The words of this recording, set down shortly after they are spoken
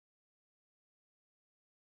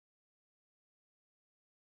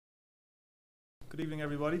Good evening,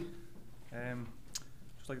 everybody.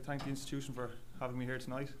 Just like to thank the institution for having me here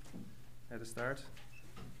tonight to start.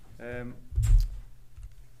 As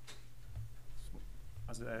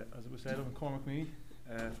it was said, I'm Cormac Mee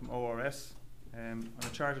from ORS. I'm a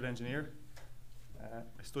chartered engineer. I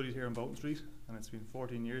studied here on Bolton Street, and it's been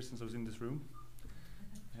 14 years since I was in this room.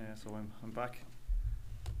 So I'm back,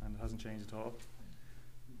 and it hasn't changed at all.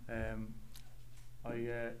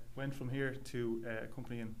 I went from here to a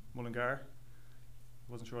company in Mullingar.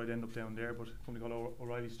 Wasn't sure I'd end up down there, but a company called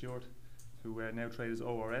O'Reilly Stewart, who now trade as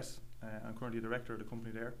ORS. I'm currently a director of the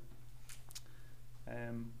company there.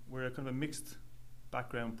 We're a kind of a mixed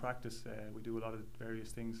background practice. We do a lot of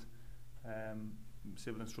various things,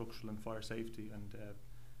 civil and structural and fire safety and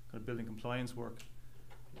kind of building compliance work.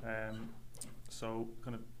 So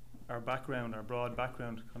kind of our background, our broad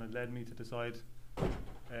background, kind of led me to decide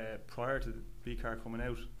prior to the BCAR coming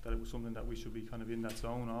out that it was something that we should be kind of in that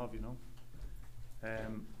zone of, you know.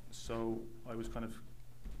 So I was kind of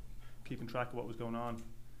keeping track of what was going on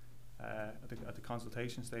at the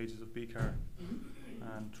consultation stages of BCAR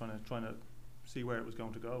and trying to see where it was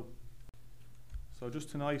going to go. So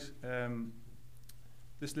just tonight,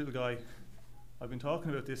 this little guy, I've been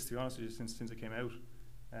talking about this, to be honest with you, since it came out.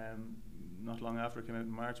 Not long after it came out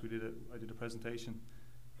in March, I did a presentation,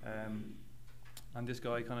 and this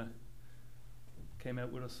guy kind of came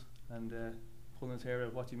out with us and pulling his hair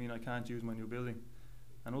out. What do you mean I can't use my new building?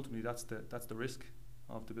 And ultimately, that's the risk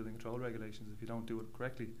of the building control regulations. If you don't do it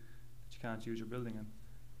correctly, that you can't use your building.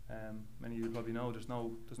 And many of you probably know there's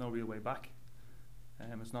no real way back.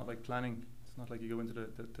 It's not like planning. It's not like you go into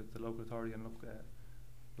the local authority and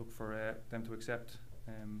look for them to accept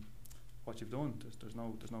what you've done. There's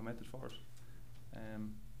no method for it.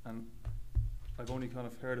 And I've only kind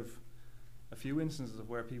of heard of a few instances of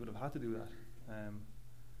where people have had to do that.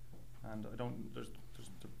 And I don't. There's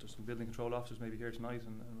some building control officers maybe here tonight,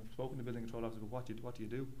 and I've spoken to building control officers. But what do you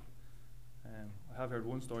do? I have heard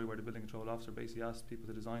one story where the building control officer basically asked people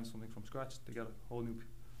to design something from scratch. They got a whole new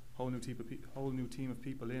team of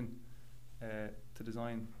people in to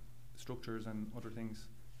design structures and other things,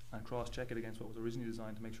 and cross-check it against what was originally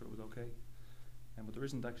designed to make sure it was okay. But there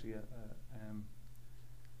isn't actually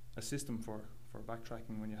a system for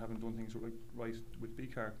backtracking when you haven't done things right with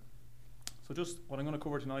BCAR. So just what I'm going to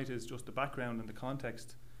cover tonight is just the background and the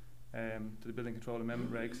context to the Building Control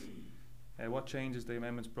Amendment regs, what changes the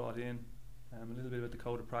amendments brought in, a little bit about the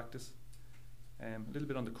code of practice, a little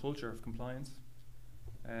bit on the culture of compliance.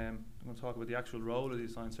 I'm going to talk about the actual role of the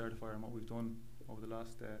assigned certifier and what we've done over the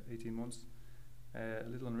last 18 months, a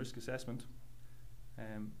little on risk assessment,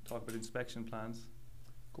 talk about inspection plans,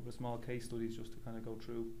 a couple of small case studies just to kind of go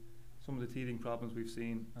through some of the teething problems we've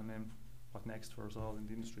seen, and then what next for us all in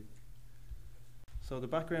the industry. So the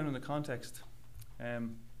background and the context,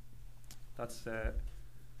 that's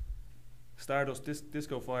Stardust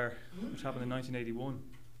disco fire, which happened in 1981,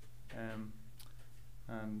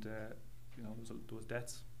 and you know, there was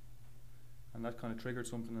deaths, and that kind of triggered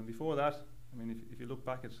something. And before that, I mean, if you look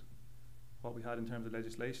back at what we had in terms of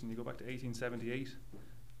legislation, you go back to 1878,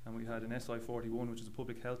 and we had an SI 41, which is a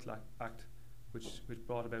Public Health Act, which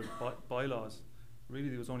brought about bylaws. Really,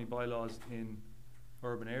 there was only bylaws in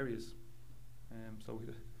urban areas. So we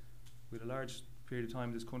had a large period of time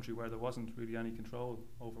in this country where there wasn't really any control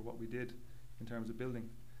over what we did in terms of building.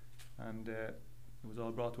 And it was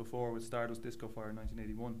all brought to a fore with Stardust disco fire in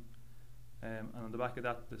 1981. And on the back of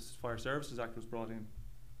that, this Fire Services Act was brought in.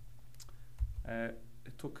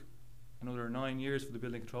 It took another 9 years for the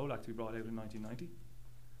Building Control Act to be brought out in 1990.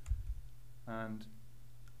 And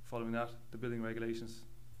following that, the building regulations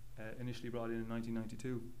initially brought in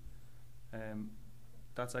 1992.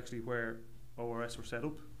 That's actually where ORS were set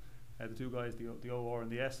up. The two guys, the OR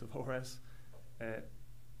and the S of ORS,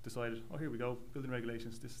 decided, oh, here we go, building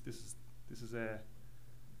regulations. This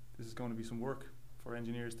is going to be some work for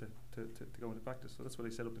engineers to go into practice. So that's why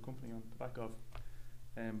they set up the company on the back of.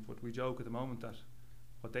 But we joke at the moment that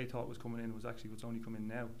what they thought was coming in was actually what's only come in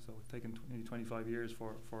now. So it's taken nearly 25 years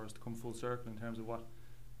for us to come full circle in terms of what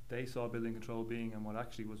they saw building control being and what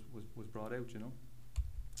actually was brought out, you know.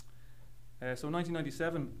 So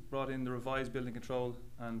 1997 brought in the revised building control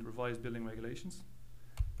and revised building regulations.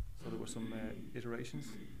 So there were some iterations.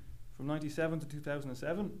 From 97 to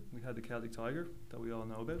 2007, we had the Celtic Tiger that we all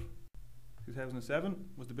know about. 2007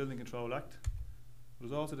 was the Building Control Act. It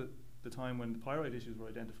was also the time when the pyrite issues were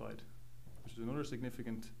identified, which is another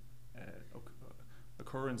significant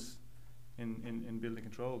occurrence in building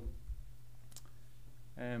control.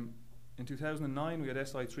 In 2009, we had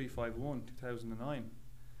SI 351, 2009,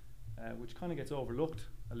 which kind of gets overlooked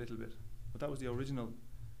a little bit, but that was the original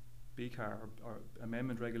BCAR or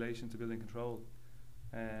amendment regulation to building control.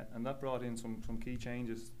 And that brought in some key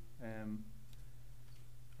changes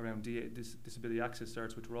around disability access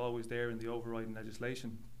certs, which were always there in the overriding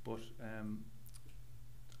legislation, but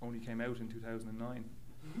only came out in 2009.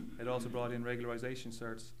 It also brought in regularisation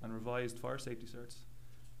certs and revised fire safety certs.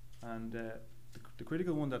 And the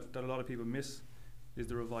critical one that a lot of people miss is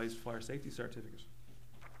the revised fire safety certificate.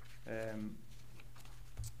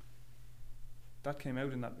 That came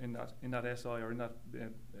out in that SI, or in that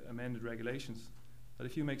amended regulations, that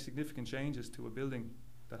if you make significant changes to a building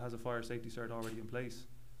that has a fire safety cert already in place,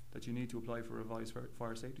 that you need to apply for a revised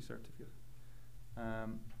fire safety certificate.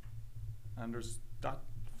 And there's that,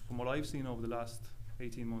 from what I've seen over the last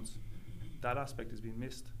 18 months, that aspect has been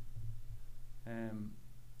missed. And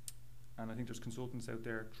I think there's consultants out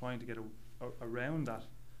there trying to get around that,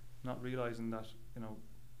 not realising that, you know,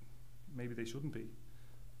 maybe they shouldn't be.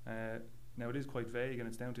 Now it is quite vague and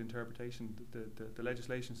it's down to interpretation. The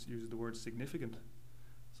legislation uses the word significant.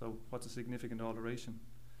 So what's a significant alteration?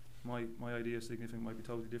 My idea of significant might be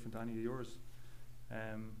totally different to any of yours.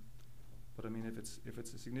 But I mean, if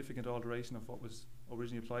it's a significant alteration of what was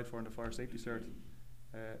originally applied for in the fire safety cert,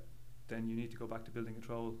 then you need to go back to building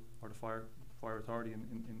control or the fire authority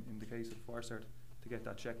in the case of fire cert to get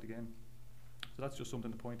that checked again. So that's just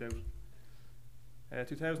something to point out.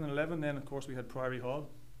 2011 then, of course, we had Priory Hall.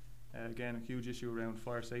 Again, a huge issue around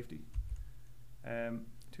fire safety.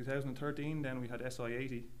 2013 then we had SI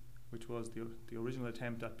 80, which was the original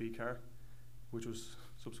attempt at BCAR, which was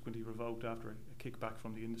subsequently revoked after a kickback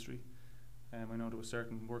from the industry. I know there was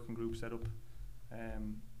certain working groups set up,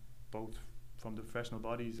 both from the professional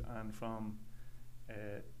bodies and from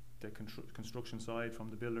the construction side, from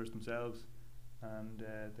the builders themselves, and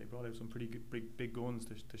they brought out some pretty big guns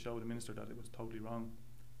to show the minister that it was totally wrong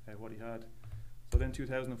what he had. So then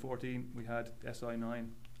 2014 we had SI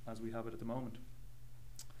 9 as we have it at the moment.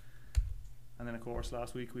 And then of course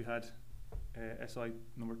last week we had SI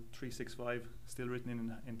number 365 still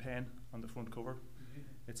written in pen on the front cover.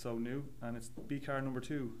 It's so new, and it's BCAR number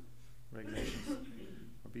 2 regulations,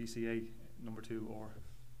 or BCA number 2, or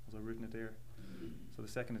as I've written it there. So the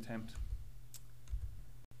second attempt.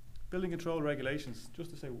 Building control regulations, just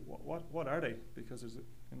to say what are they? Because there's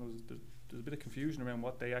a bit of confusion around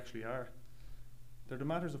what they actually are. They're the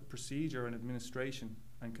matters of procedure and administration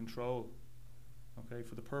and control, okay,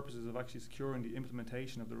 for the purposes of actually securing the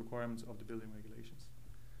implementation of the requirements of the building regulations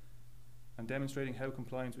and demonstrating how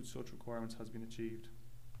compliance with such requirements has been achieved.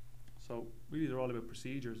 So really they're all about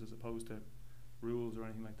procedures as opposed to rules or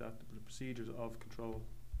anything like that, the procedures of control.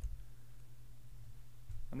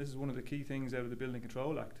 And this is one of the key things out of the Building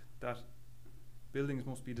Control Act, that buildings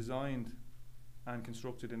must be designed and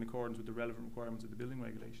constructed in accordance with the relevant requirements of the building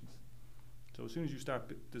regulations. So as soon as you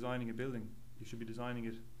start designing a building, you should be designing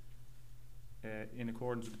it in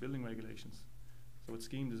accordance with the building regulations. So at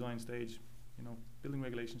scheme design stage, you know, building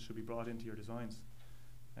regulations should be brought into your designs.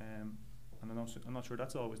 And I'm not sure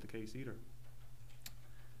that's always the case either.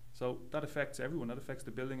 So that affects everyone. That affects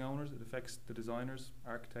the building owners, it affects the designers,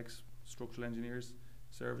 architects, structural engineers,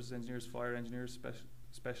 services engineers, fire engineers,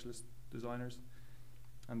 specialist designers,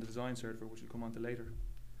 and the design certificate, which we'll come on to later.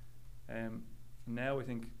 Now I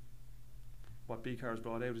think what BCAR has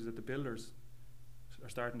brought out is that the builders are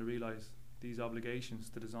starting to realise these obligations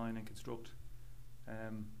to design and construct.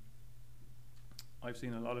 I've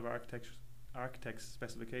seen a lot of architects'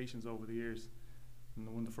 specifications over the years, and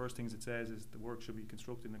one of the first things it says is the work should be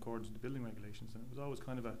constructed in accordance with the building regulations, and it was always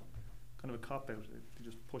kind of a cop-out. They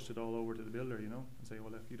just pushed it all over to the builder, you know, and say,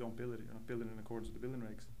 well, if you don't build it, you're not building in accordance with the building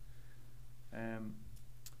regs. And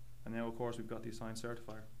now, of course, we've got the assigned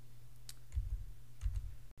certifier.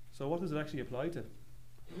 So what does it actually apply to?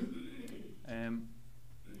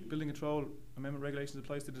 Building control amendment regulations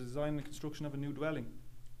applies to the design and construction of a new dwelling.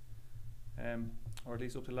 Or at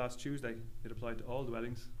least up to last Tuesday, it applied to all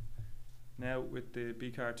dwellings. Now with the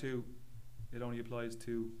BCAR 2, it only applies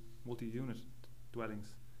to multi-unit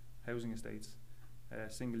dwellings, housing estates.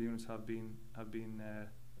 Single units have been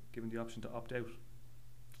given the option to opt out.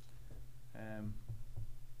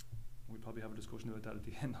 We'll probably have a discussion about that at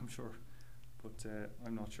the end, I'm sure, but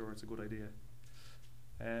I'm not sure it's a good idea.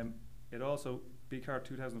 It also, BCAR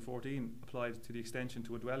 2014 applied to the extension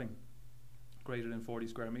to a dwelling greater than 40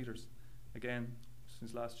 square metres. Again,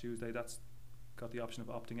 since last Tuesday, that's got the option of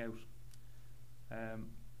opting out.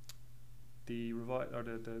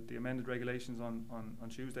 The amended regulations on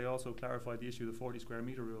Tuesday also clarified the issue of the 40 square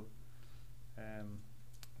metre rule,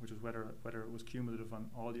 which was whether it was cumulative on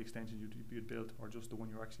all the extensions you'd built or just the one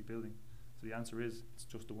you're actually building. So the answer is it's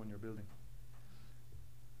just the one you're building.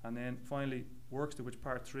 And then finally, works to which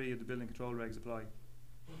Part 3 of the Building Control Regs apply.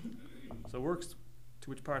 So works to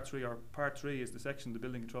which Part 3, or Part 3 is the section of the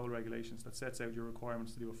building control regulations that sets out your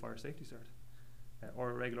requirements to do a fire safety cert,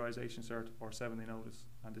 or a regularisation cert, or 7-day notice,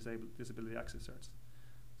 and disability access certs.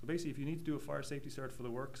 So basically, if you need to do a fire safety cert for the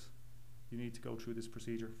works, you need to go through this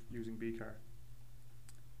procedure using BCAR.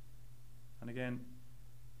 And again,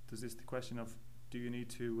 there's the question of, do you need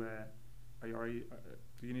to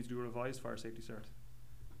do you need to do a revised fire safety cert?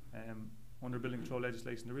 Under building control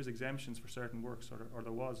legislation, there is exemptions for certain works, or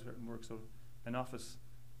there was certain works. So an office,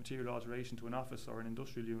 material alteration to an office or an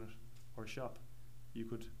industrial unit or a shop, you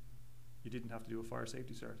didn't have to do a fire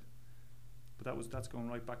safety cert. But that's going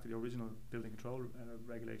right back to the original building control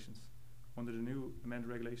regulations. Under the new amended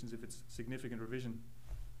regulations, if it's significant revision,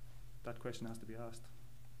 that question has to be asked.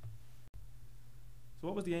 So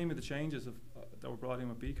what was the aim of the changes that were brought in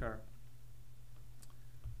with BCAR?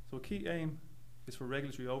 So a key aim is for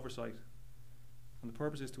regulatory oversight, and the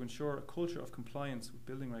purpose is to ensure a culture of compliance with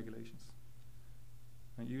building regulations.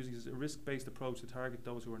 And it uses a risk-based approach to target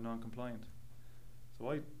those who are non-compliant.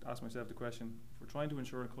 So I asked myself the question, if we're trying to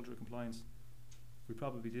ensure a culture of compliance, we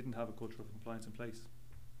probably didn't have a culture of compliance in place.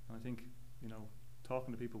 And I think,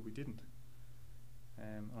 talking to people, we didn't.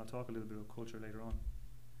 And I'll talk a little bit about culture later on.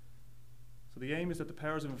 So the aim is that the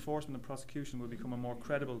powers of enforcement and prosecution will become a more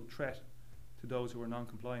credible threat to those who are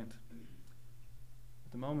non-compliant.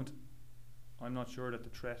 At the moment, I'm not sure that the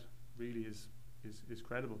threat really is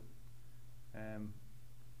credible. I'll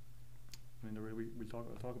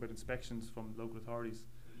talk about inspections from local authorities,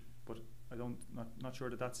 but not sure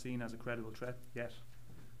that that's seen as a credible threat yet.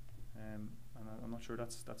 And I'm not sure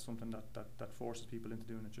that's something that forces people into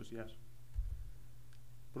doing it just yet.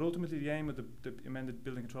 But ultimately, the aim of the amended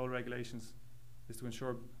building control regulations is to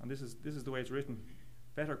ensure, and this is the way it's written,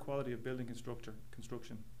 better quality of building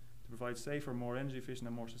construction to provide safer, more energy efficient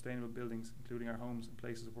and more sustainable buildings, including our homes and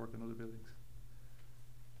places of work and other buildings.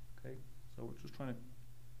 Okay, so we're just trying to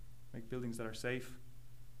make buildings that are safe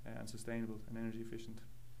and sustainable and energy efficient.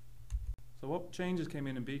 So what changes came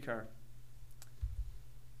in BCAR?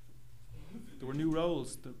 There were new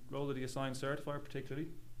roles, the role of the assigned certifier particularly,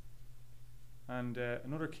 and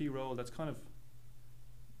another key role that's kind of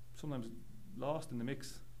sometimes lost in the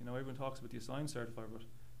mix. Everyone talks about the assigned certifier, but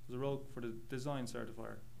there's a role for the design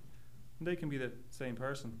certifier. And they can be the same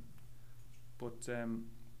person, but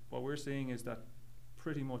what we're seeing is that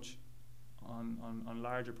pretty much on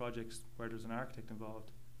larger projects where there's an architect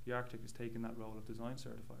involved, the architect is taking that role of design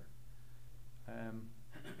certifier. And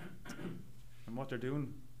what they're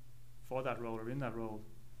doing for that role or in that role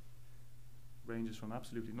ranges from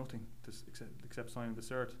absolutely nothing except signing the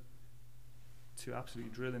cert to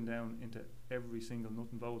absolutely drilling down into every single nut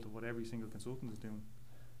and bolt of what every single consultant is doing.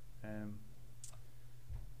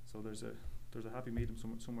 So there's a happy medium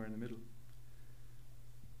somewhere in the middle.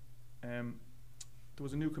 There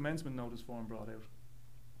was a new commencement notice form brought out.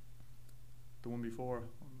 The one before,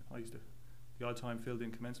 I used to the odd time filled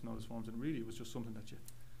in commencement notice forms, and really it was just something that you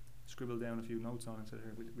scribble down a few notes on and said,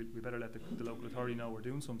 here, we better let the local authority know we're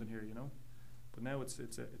doing something here, But now it's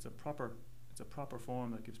a proper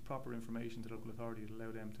form that gives proper information to the local authority to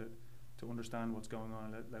allow them to understand what's going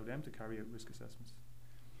on and allow them to carry out risk assessments.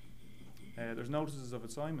 There's notices of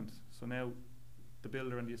assignment. So now the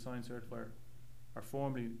builder and the assigned certifier are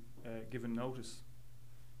formally given notice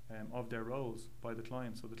of their roles by the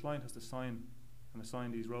client. So the client has to sign and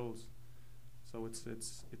assign these roles. So it's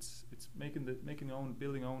making the own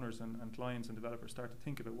building owners and clients and developers start to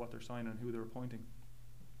think about what they're signing and who they're appointing.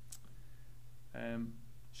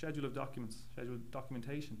 Schedule of documents, schedule of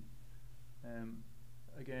documentation.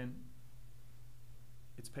 Again,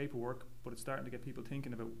 it's paperwork, but it's starting to get people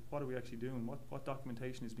thinking about what are we actually doing, what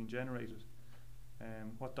documentation is being generated,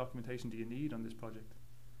 what documentation do you need on this project.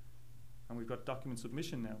 And we've got document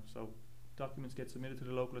submission now, so documents get submitted to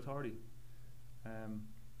the local authority.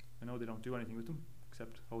 I know they don't do anything with them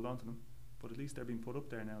except hold on to them, but at least they're being put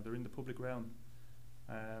up there now. They're in the public realm.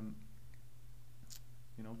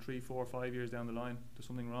 3, 4, 5 years down the line, there's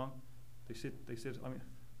something wrong. They sit. I mean,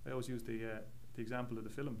 I always use the example of the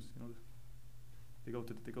films. They go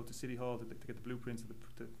to City Hall to get the blueprints of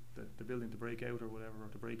the building to break out or whatever, or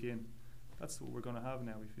to break in. That's what we're going to have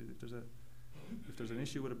now. If there's an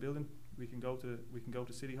issue with a building, we can go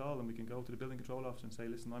to City Hall and we can go to the building control officer and say,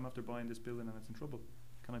 listen, I'm after buying this building and it's in trouble.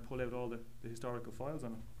 Can I pull out all the historical files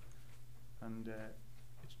on it? And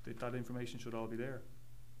that information should all be there.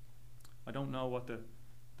 I don't know what the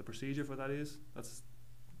procedure for that is.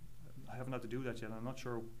 I haven't had to do that yet. I'm not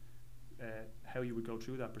sure how you would go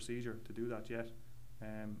through that procedure to do that yet,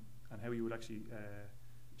 and how you would actually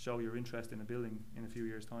show your interest in a building in a few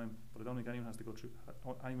years' time. But I don't think anyone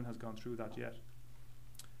has gone through that yet.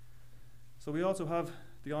 So we also have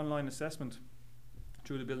the online assessment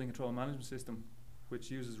through the building control management system, which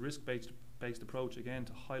uses risk-based approach again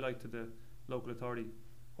to highlight to the local authority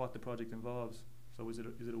what the project involves. So is it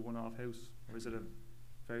a one-off house, or is it a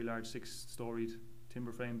very large 6-storied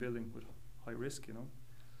timber frame building with high risk, you know?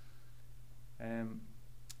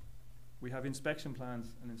 We have inspection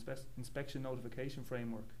plans and inspection notification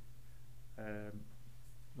framework,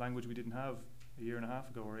 language we didn't have a year and a half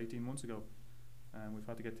ago or 18 months ago, and we've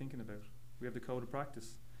had to get thinking about. We have the code of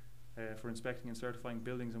practice for inspecting and certifying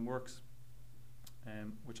buildings and works,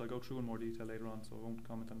 which I'll go through in more detail later on, so I won't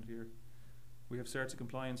comment on it here. We have certs of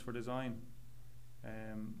compliance for design,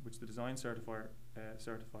 which the design certifier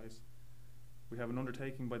certifies. We have an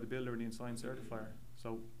undertaking by the builder and the assigned certifier.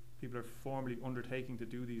 So people are formally undertaking to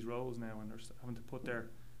do these roles now, and they're having to put their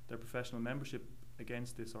professional membership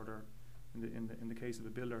against this, or their, in the case of a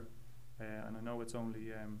builder, and I know it's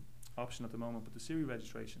only option at the moment, but the series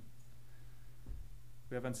registration.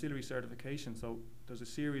 We have ancillary certification, so there's a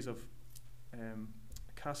series of a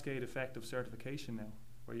cascade effect of certification now,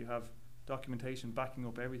 where you have documentation backing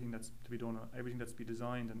up everything that's to be done, everything that's to be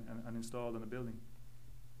designed and installed in a building.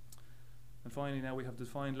 And finally, now we have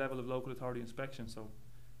defined level of local authority inspection, so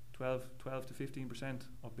 12 to 15%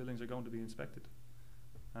 of buildings are going to be inspected.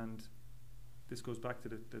 And this goes back to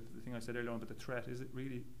the thing I said earlier on about the threat. Is it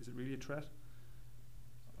really a threat?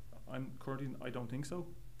 I don't think so,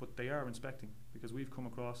 but they are inspecting, because we've come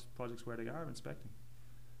across projects where they are inspecting.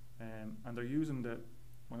 And they're using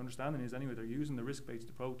my understanding is anyway, they're using the risk-based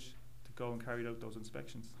approach to go and carry out those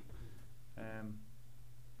inspections.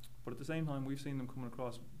 But at the same time, we've seen them coming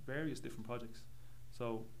across various different projects.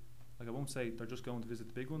 So, like, I won't say they're just going to visit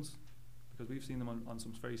the big ones, because we've seen them on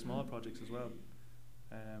some very small projects as well.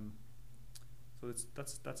 So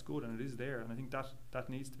that's good, and it is there, and I think that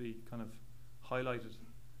needs to be kind of highlighted,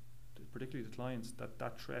 particularly to clients,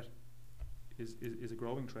 that threat is a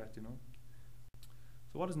growing threat, you know.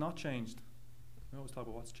 So what has not changed? We always talk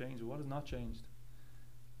about what's changed, but what has not changed?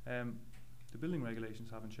 The building regulations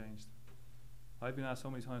haven't changed. I've been asked so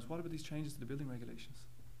many times, what about these changes to the building regulations?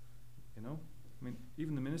 You know, I mean,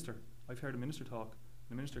 even the minister, I've heard a minister talk.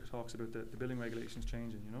 The minister talks about the building regulations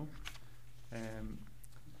changing, you know.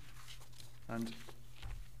 And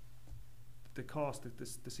the cost,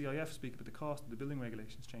 the CIF speak about the cost of the building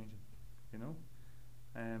regulations changing, you know.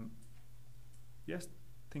 Yes,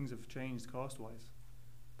 things have changed cost-wise,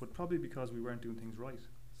 but probably because we weren't doing things right.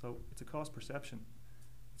 So it's a cost perception.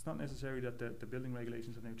 It's not necessarily that the building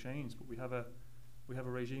regulations have now changed, but we have a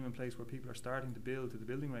regime in place where people are starting to build to the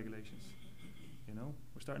building regulations. You know,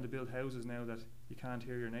 we're starting to build houses now that you can't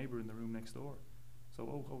hear your neighbour in the room next door.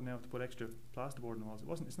 So now to put extra plasterboard in the walls.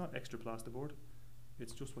 It's not extra plasterboard.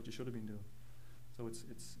 It's just what you should have been doing. So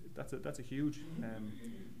that's a huge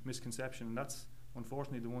misconception, and that's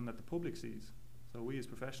unfortunately the one that the public sees. So we as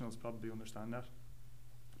professionals probably understand that,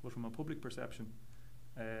 but from a public perception,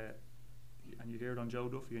 and you hear it on Joe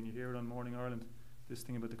Duffy and you hear it on Morning Ireland, this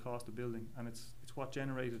thing about the cost of building, and it's what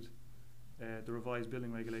generated the revised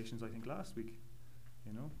building regulations, I think, last week.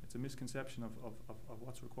 You know, it's a misconception of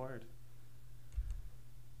what's required.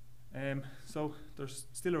 So there's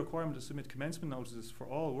still a requirement to submit commencement notices for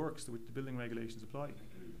all works to which the building regulations apply.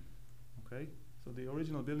 Okay, so the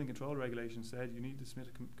original building control regulation said you need to submit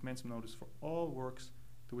a commencement notice for all works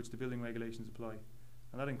to which the building regulations apply,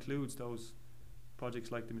 and that includes those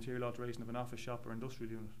projects like the material alteration of an office, shop or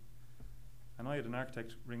industrial unit. And I had an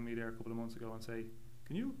architect ring me there a couple of months ago and say,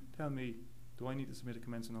 can you tell me, do I need to submit a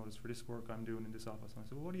commencement notice for this work I'm doing in this office? And I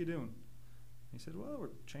said, well, what are you doing? And he said, well, we're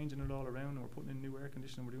changing it all around, and we're putting in new air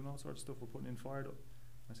conditioning, we're doing all sorts of stuff, we're putting in fire door.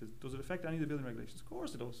 I said, does it affect any of the building regulations? Of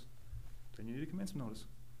course it does. Then you need a commencement notice.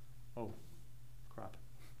 Oh, crap.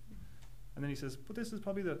 And then he says, but this is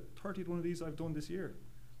probably the 30th one of these I've done this year.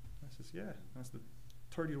 I says, yeah, that's the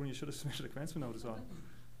 30th one you should have submitted a commencement notice on.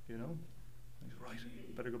 You know? And he said,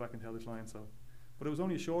 right, better go back and tell the client so. But it was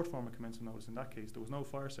only a short form of commencement notice in that case. There was no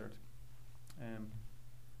fire cert.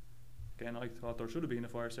 Again, I thought there should have been a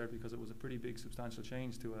fire cert because it was a pretty big substantial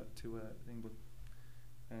change to a thing, but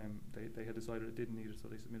they had decided it didn't need it, so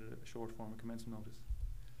they submitted a short form of commencement notice.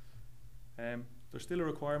 There's still a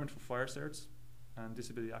requirement for fire certs and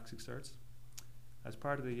disability access certs. As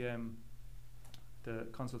part of the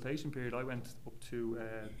consultation period, I went up to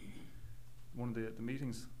one of the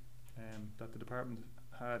meetings that the department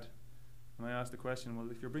had, and I asked the question,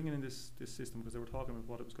 well, if you're bringing in this system, because they were talking about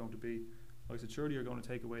what it was going to be, I said, surely you're going to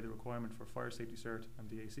take away the requirement for fire safety cert and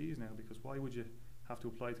DACs now, because why would you have to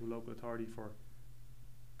apply to a local authority for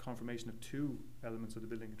confirmation of two elements of the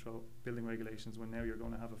building regulations when now you're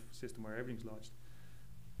going to have a system where everything's lodged?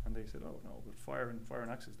 And they said, oh no, but fire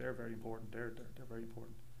and access, they're very important. They're very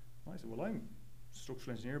important. And I said, well, I'm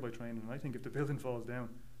structural engineer by training, and I think if the building falls down,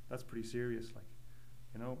 that's pretty serious, like,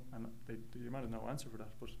 you know, and you might have no answer for that.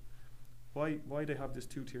 But why they have this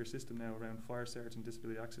two-tier system now around fire certs and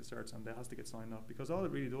disability access certs, and that has to get signed off, because all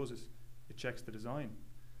it really does is it checks the design.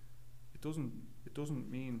 It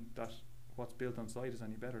doesn't mean that what's built on site is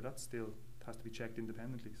any better. That still has to be checked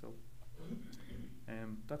independently. So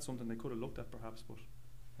that's something they could have looked at perhaps, but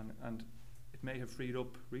and it may have freed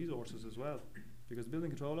up resources as well, because building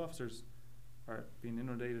control officers are being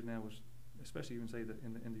inundated now with, especially even say that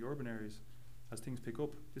in the urban areas, as things pick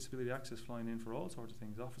up, disability access flying in for all sorts of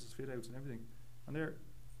things, offices, fit outs and everything, and they're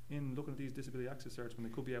in looking at these disability access certs when they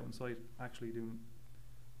could be out on site actually doing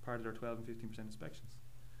part of their 12 and 15% inspections.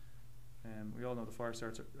 We all know the fire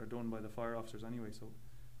certs are done by the fire officers anyway, so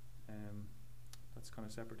that's kind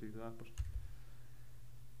of separate to that. But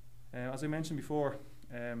as I mentioned before,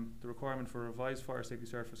 the requirement for a revised fire safety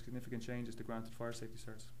cert for significant changes to granted fire safety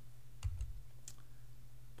certs.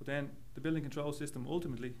 But then the building control system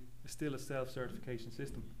ultimately is still a self-certification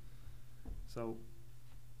system. So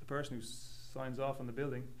the person who signs off on the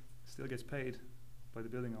building still gets paid by the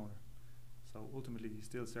building owner. So ultimately he's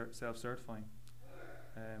still self-certifying.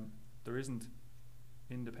 There isn't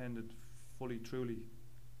independent, fully, truly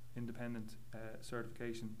independent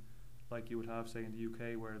certification like you would have, say, in the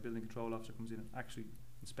UK, where a building control officer comes in and actually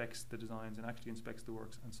inspects the designs and actually inspects the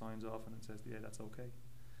works and signs off on it and says, yeah, that's okay.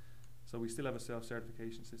 So we still have a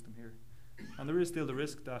self-certification system here. And there is still the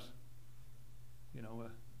risk that, you know,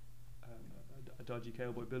 a dodgy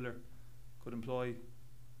cowboy builder could employ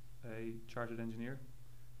a chartered engineer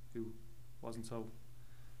who wasn't so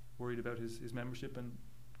worried about his membership and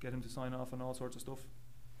get him to sign off on all sorts of stuff,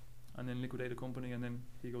 and then liquidate a company, and then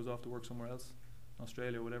he goes off to work somewhere else,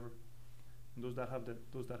 Australia or whatever. And does that have the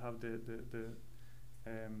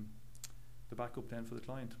backup then for the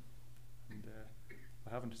client? And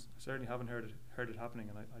I certainly haven't heard it happening,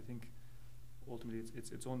 and I think ultimately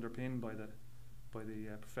it's underpinned by the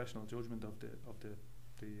professional judgment of the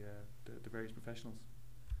various professionals.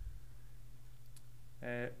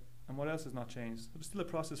 And what else has not changed? There's still a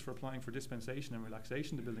process for applying for dispensation and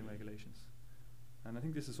relaxation to building regulations, and I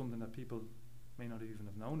think this is something that people may not even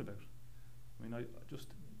have known about. I mean, I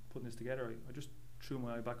just putting this together, I just threw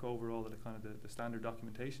my eye back over all of the standard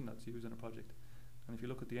documentation that's used in a project, and if you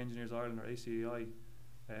look at the Engineers Ireland or ACAI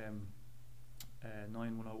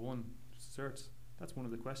 9101 certs, that's one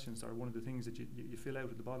of the questions, or one of the things that you fill out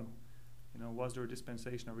at the bottom. You know, was there a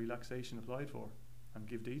dispensation or relaxation applied for, and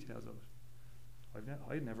give details of it.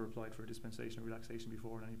 I'd never applied for a dispensation or relaxation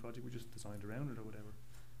before in any project. We just designed around it or whatever.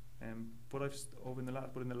 But in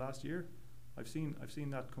the last year, I've seen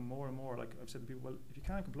that come more and more. Like I've said to people, well, if you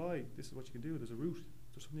can't comply, this is what you can do. There's a route.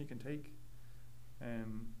 There's something you can take.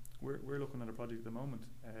 We're looking at a project at the moment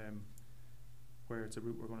where it's a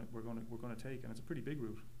route we're going to take, and it's a pretty big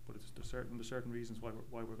route. But there's certain reasons why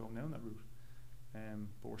we're going down that route.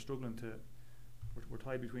 But we're struggling to. We're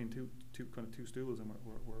tied between two stools, and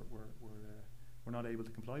we're not able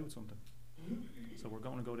to comply with something. So we're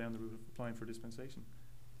going to go down the route of applying for dispensation,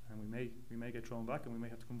 and we may get thrown back, and we may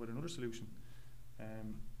have to come up with another solution.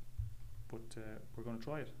 But we're going to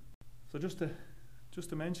try it. So just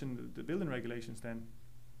to mention the building regulations then.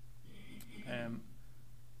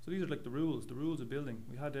 So these are like the rules of building.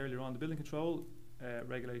 We had earlier on the building control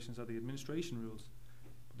regulations are the administration rules,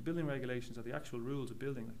 but the building regulations are the actual rules of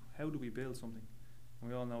building. Like how do we build something? And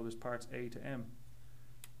we all know there's parts A to M.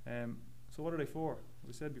 So what are they for? As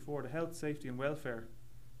I said before, the health, safety and welfare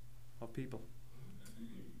of people.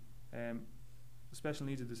 The special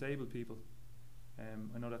needs of disabled people.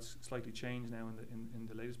 I know that's slightly changed now in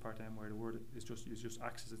the latest part M, where the word is just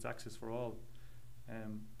access. It's access for all.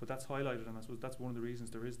 But that's highlighted, and I suppose that's one of the reasons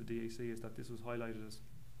there is the DAC, is that this was highlighted as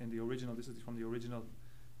in the original. This is from the original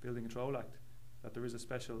Building Control Act, that there is a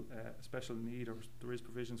special need, or there is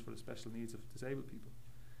provisions for the special needs of disabled people.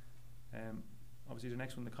 Obviously, the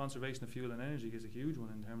next one, the conservation of fuel and energy, is a huge one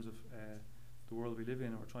in terms of the world we live in,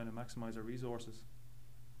 and we're trying to maximise our resources.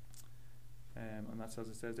 And that's, as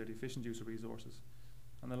it says there, the efficient use of resources.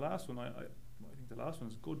 And the last one, I think the last one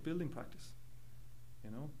is good building practice.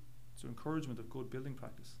 You know, it's encouragement of good building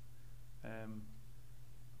practice.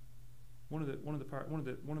 One of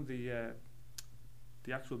the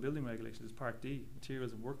actual building regulations is Part D,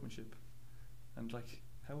 materials and workmanship. And like,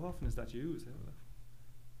 how often is that used?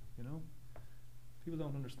 You know, people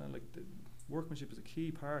don't understand. Like, the workmanship is a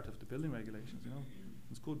key part of the building regulations. You know,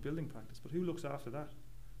 it's good building practice. But who looks after that?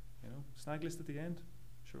 You know, snag list at the end.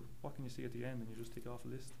 Sure, what can you see at the end? And you just tick off a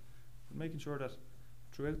list. But making sure that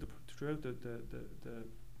throughout the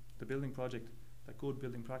building project, that good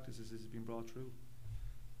building practices is being brought through.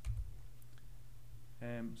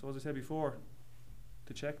 So as I said before,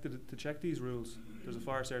 to check these rules, there's a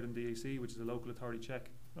fire certain DAC, which is a local authority check.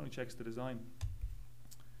 It only checks the design.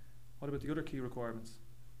 What about the other key requirements?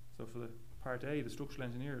 So for the part A, the structural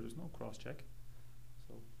engineer, there's no cross check.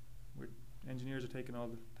 So engineers are taking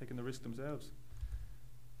the risk themselves.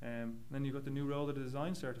 Then you've got the new role of the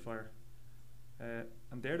design certifier,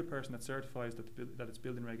 and they're the person that certifies that it's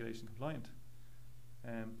building regulation compliant.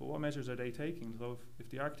 But what measures are they taking? So if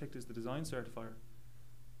the architect is the design certifier,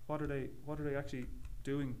 what are they actually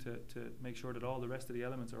doing to make sure that all the rest of the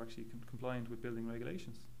elements are actually compliant with building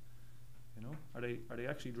regulations? You know, are they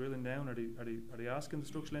actually drilling down? Are they asking the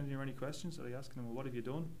structural engineer any questions? Are they asking them, well, what have you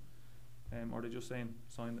done? Or are they just saying,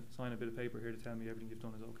 sign a bit of paper here to tell me everything you've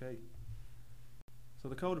done is okay? So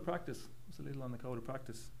the code of practice, just a little on the code of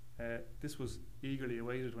practice. This was eagerly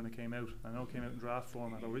awaited when it came out. I know it came out in draft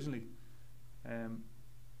format originally, and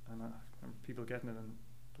I remember people getting it, and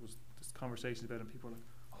there was this conversations about it, and people were like,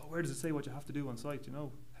 oh, where does it say what you have to do on site? You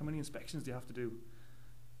know, how many inspections do you have to do?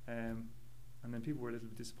 And then people were a little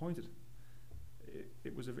bit disappointed.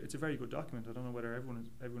 It's a very good document. I don't know whether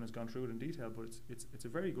everyone has gone through it in detail, but it's a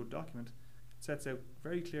very good document. It sets out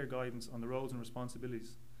very clear guidance on the roles and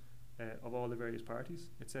responsibilities of all the various parties.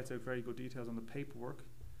 It sets out very good details on the paperwork.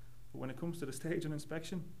 But when it comes to the stage on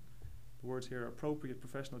inspection, the words here are appropriate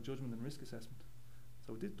professional judgment and risk assessment.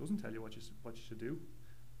 So it doesn't tell you what you should do,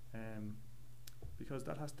 because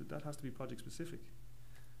that has to be project specific.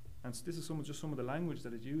 And so this is just some of the language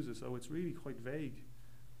that it uses. So it's really quite vague,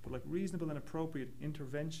 but like reasonable and appropriate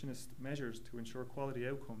interventionist measures to ensure quality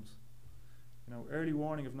outcomes. You know, early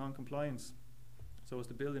warning of non-compliance, so as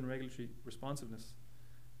to build in regulatory responsiveness,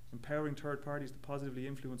 empowering third parties to positively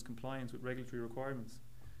influence compliance with regulatory requirements,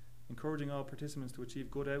 encouraging all participants to achieve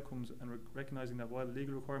good outcomes, and recognising that while the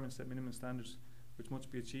legal requirements set minimum standards which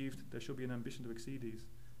must be achieved, there should be an ambition to exceed these.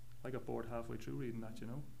 I got bored halfway through reading that, you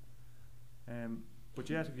know. But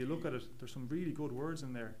yet, if you look at it, there's some really good words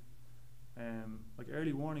in there, like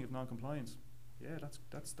early warning of non-compliance. Yeah,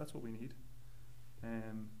 that's what we need.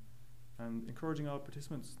 And encouraging all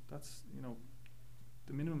participants. That's, you know,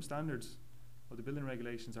 the minimum standards of the building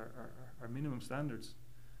regulations are minimum standards.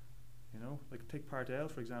 You know, like take Part L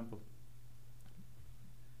for example.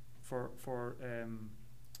 For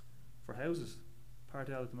houses, Part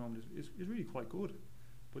L at the moment is really quite good,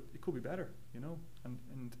 but it could be better. You know,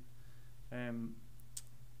 and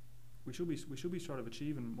we should be sort of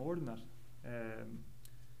achieving more than that.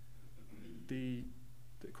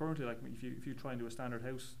 Currently, like if you try and do a standard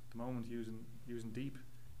house at the moment using DEEP,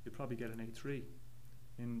 you'll probably get an A3.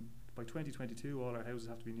 By 2022, all our houses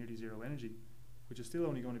have to be nearly zero energy, which is still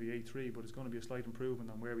only going to be A3, but it's going to be a slight improvement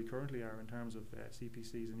on where we currently are in terms of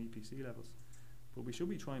CPCs and EPC levels. But we should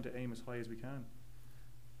be trying to aim as high as we can.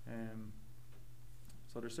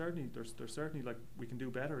 So there's certainly like we can do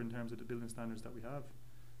better in terms of the building standards that we have.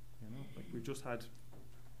 You know, like we've just had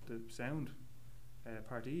the sound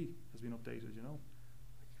Part E has been updated. You know,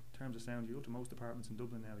 like in terms of sound, you go to most apartments in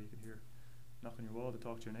Dublin now, you can hear knock on your wall to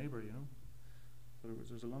talk to your neighbour. You know, so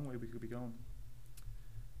there's a long way we could be going.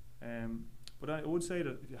 But I would say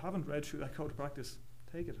that if you haven't read through that code of practice,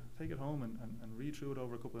 take it home and read through it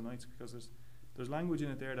over a couple of nights, because there's language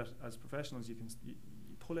in it there that as professionals you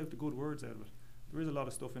pull out the good words out of it. There is a lot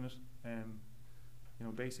of stuff in it, you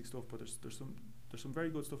know, basic stuff, but there's some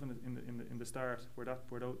very good stuff in the start where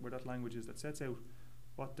that language is, that sets out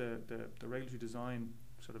what the regulatory design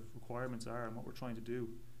sort of requirements are and what we're trying to do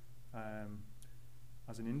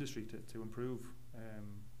as an industry to improve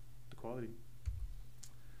the quality.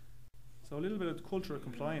 So a little bit of the culture of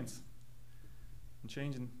compliance and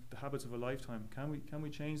changing the habits of a lifetime. Can we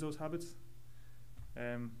change those habits?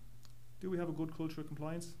 Do we have a good culture of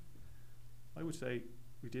compliance? I would say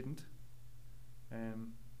we didn't.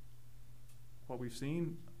 What we've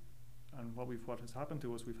seen and what has happened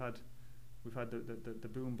to us, we've had the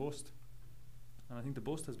boom bust, and I think the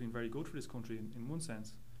bust has been very good for this country in one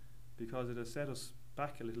sense, because it has set us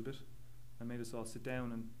back a little bit and made us all sit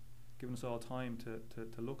down and given us all time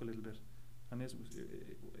to look a little bit. And it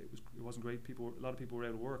wasn't great. A lot of people were out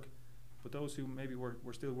of work, but those who maybe were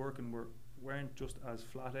still working weren't just as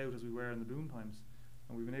flat out as we were in the boom times,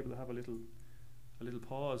 and we've been able to have a little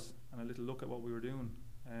pause and a little look at what we were doing,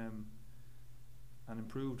 and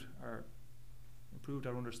improved our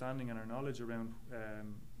understanding and our knowledge around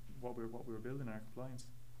what we were building, our compliance.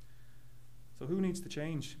 So who needs to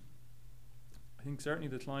change? I think certainly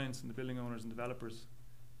the clients and the building owners and developers.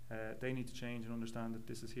 They need to change and understand that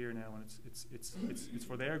this is here now, and it's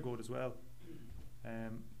for their good as well.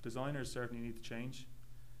 Designers certainly need to change.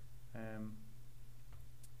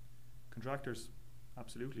 Contractors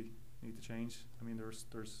absolutely need to change. I mean,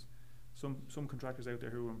 there's some contractors out there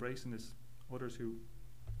who are embracing this, others who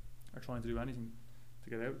are trying to do anything to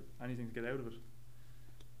get out of it.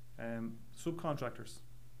 Subcontractors.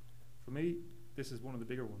 For me, this is one of the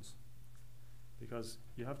bigger ones, because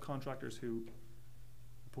you have contractors who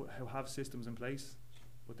have systems in place,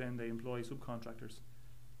 but then they employ subcontractors,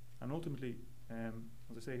 and ultimately,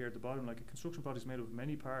 as I say here at the bottom, like a construction project is made up of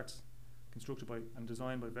many parts, constructed by and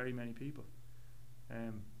designed by very many people.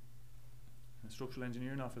 In a structural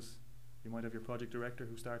engineering office, you might have your project director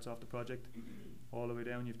who starts off the project, all the way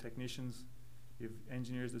down you have technicians, you have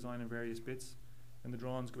engineers designing various bits, and the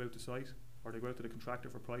drawings go out to site, or they go out to the contractor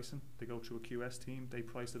for pricing, they go through a QS team, they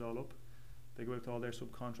price it all up, they go out to all their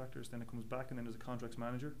subcontractors, then it comes back, and then there's a contracts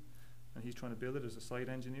manager, and he's trying to build it as a site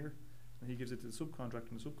engineer, and he gives it to the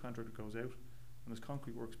subcontractor, and the subcontractor goes out, and there's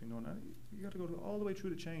concrete work's being done. And you got to go all the way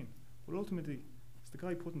through the chain, but ultimately it's the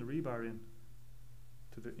guy putting the rebar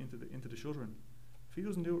into the shuttering. If he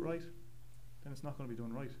doesn't do it right, then it's not going to be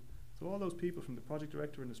done right. So all those people, from the project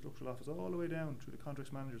director in the structural office all the way down through the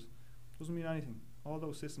contracts managers, doesn't mean anything. All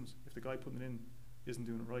those systems, if the guy putting it in isn't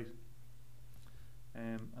doing it right.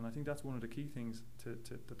 And I think that's one of the key things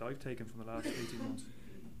that I've taken from the last 18 months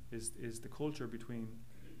is the culture between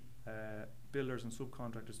builders and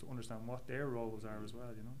subcontractors, to understand what their roles are as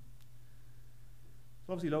well, you know.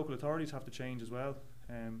 So obviously local authorities have to change as well,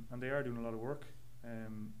 and they are doing a lot of work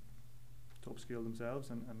to upskill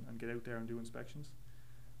themselves and get out there and do inspections.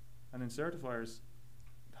 And then certifiers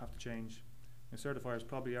have to change. And certifiers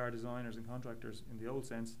probably are designers and contractors in the old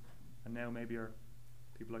sense, and now maybe are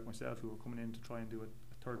people like myself who are coming in to try and do a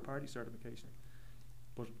third-party certification.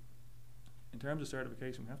 But in terms of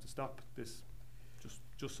certification, we have to stop this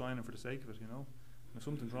just signing for the sake of it, you know. And if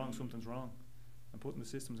something's wrong, something's wrong. And putting the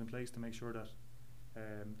systems in place to make sure that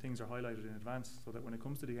things are highlighted in advance, so that when it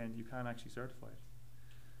comes to the end, you can actually certify it.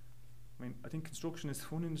 I mean, I think construction is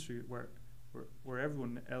one industry where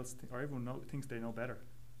everyone else thinks they know better,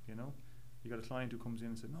 you know. You got a client who comes in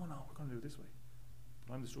and says, no, we're going to do it this way.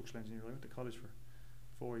 But I'm the structural engineer. I went to college for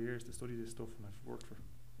 4 years to study this stuff, and I've worked for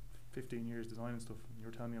 15 years designing stuff, and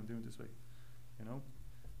you're telling me I'm doing it this way, you know.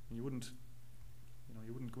 And you wouldn't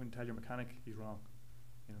go in and tell your mechanic he's wrong.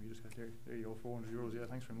 You know, you just go, there you go, €400. Yeah,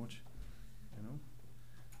 thanks very much. You know.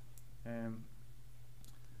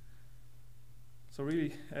 So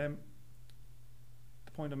really, the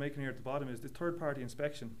point I'm making here at the bottom is the third-party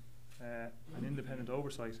inspection and independent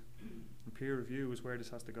oversight and peer review is where this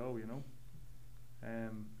has to go, you know.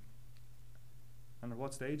 And at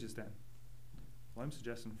what stages then? Well, I'm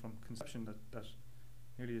suggesting from conception that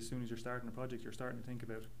nearly as soon as you're starting a project, you're starting to think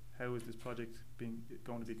about how is this project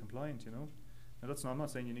going to be compliant, you know. Now I'm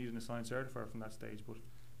not saying you need an assigned certifier from that stage, but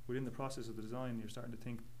within the process of the design, you're starting to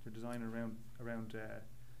think you're designing around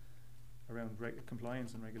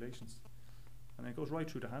compliance and regulations, and it goes right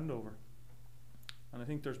through the handover. And I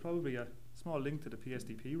think there's probably a small link to the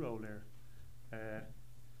PSDP role there,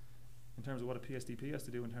 in terms of what a PSDP has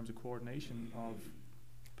to do in terms of coordination of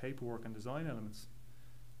paperwork and design elements.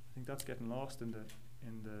 I think that's getting lost in the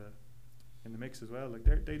mix as well. Like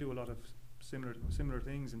they do a lot of similar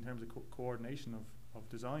things in terms of coordination of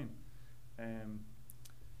design, but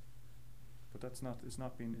it's not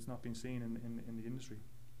been seen in the industry.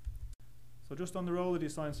 So just on the role of the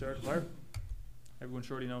assigned certifier, everyone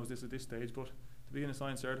surely knows this at this stage, but to be an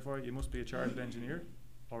assigned certifier, you must be a chartered engineer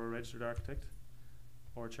or a registered architect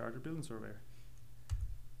or a chartered building surveyor,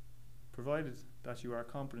 provided that you are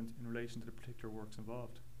competent in relation to the particular works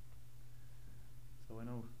involved. So I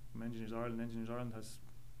know from Engineers Ireland has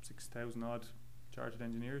 6,000 odd chartered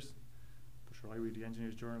engineers, but sure, I read the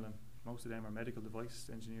Engineers Journal and most of them are medical device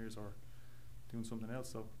engineers or doing something else.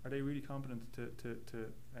 So are they really competent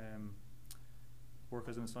to work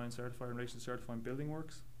as an assigned certifier in relation to certifying building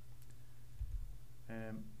works?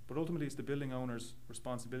 But ultimately it's the building owner's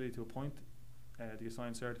responsibility to appoint the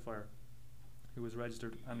assigned certifier who is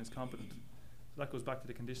registered and is competent. So that goes back to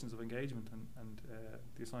the conditions of engagement and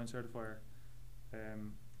the assigned certifier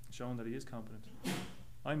showing that he is competent.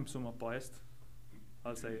 I'm somewhat biased.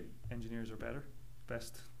 I'll say engineers are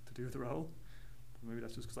best to do the role. Maybe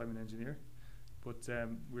that's just because I'm an engineer. But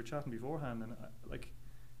we were chatting beforehand, and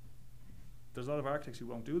there's a lot of architects who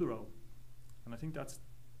won't do the role, and I think that's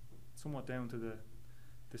somewhat down to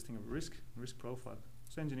this thing of risk profile.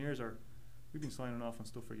 So we've been signing off on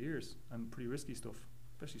stuff for years, and pretty risky stuff,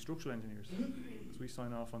 especially structural engineers. So we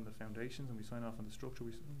sign off on the foundations, and we sign off on the structure,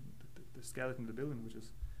 the skeleton of the building, which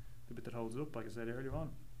is the bit that holds it up, like I said earlier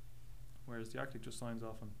on. Whereas the architect just signs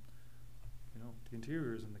off on, the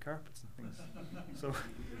interiors and the carpets and things.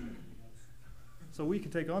 So we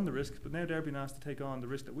can take on the risk, but now they're being asked to take on the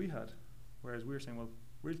risk that we had. Whereas we're saying, well,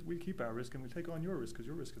 we'll keep our risk and we'll take on your risk because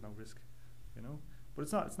your risk is no risk, But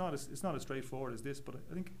it's not as straightforward as this. But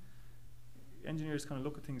I think engineers kind of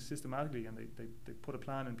look at things systematically, and they put a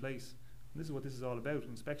plan in place. And this is what this is all about: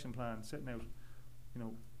 inspection plan, setting out,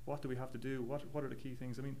 what do we have to do? What are the key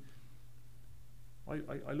things? I mean,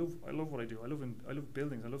 I love what I do. I love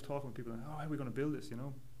buildings. I love talking with people and how are we going to build this?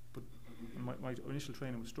 But my initial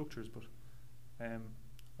training was structures, but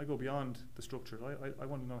I go beyond the structure. I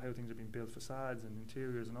want to know how things are being built, facades and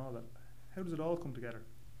interiors and all that. How does it all come together?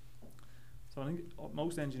 So I think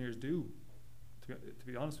most engineers do. To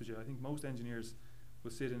be honest with you, I think most engineers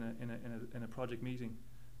will sit in a project meeting,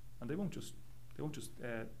 and they won't just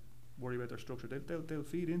worry about their structure. They'll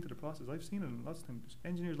feed into the process. I've seen it lots of times.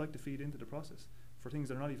 Engineers like to feed into the process for things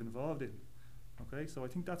they're not even involved in. Okay, so I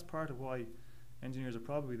think that's part of why engineers are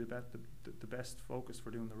probably the best focus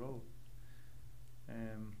for doing the role.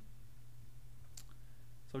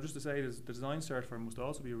 So just to say, the design certifier must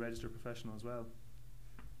also be a registered professional as well.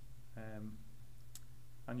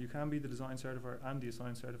 And you can be the design certifier and the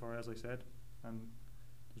assigned certifier, as I said, and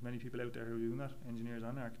there's many people out there who are doing that, engineers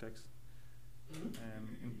and architects.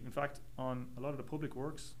 In fact, on a lot of the public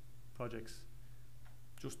works projects,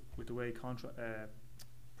 just with the way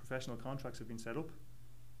professional contracts have been set up,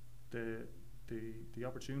 the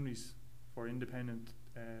opportunities for independent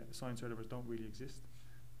assigned certifiers don't really exist,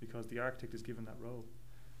 because the architect is given that role.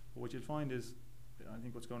 But what you'll find is, I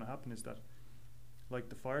think what's going to happen is that, like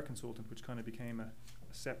the fire consultant, which kind of became a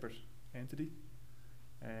separate entity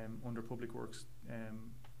under public works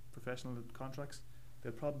professional contracts,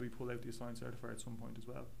 they'll probably pull out the assigned certifier at some point as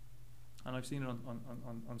well. And I've seen it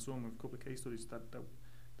on some, with a couple of case studies,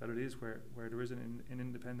 that it is where there is an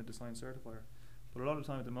independent assigned certifier. But a lot of the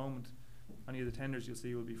time at the moment, any of the tenders you'll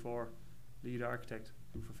see will be for lead architect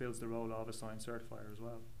who fulfills the role of assigned certifier as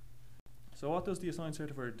well. So what does the assigned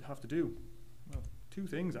certifier have to do? Well, two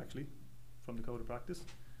things actually from the code of practice.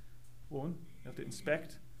 One, you have to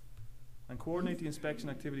inspect and coordinate the inspection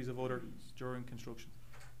activities of others during construction.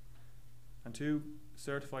 And two,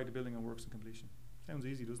 certify the building on works and completion. Sounds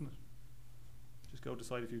easy, doesn't it? Just go to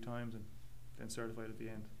site a few times and then certify it at the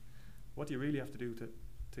end. What do you really have to do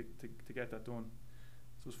to get that done?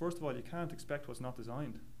 So first of all, you can't expect what's not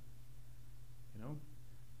designed.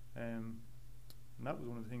 And that was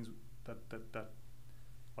one of the things that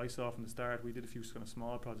I saw from the start. We did a few kind of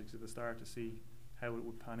small projects at the start to see how it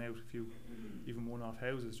would pan out, a few even one-off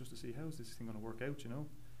houses, just to see how is this thing going to work out,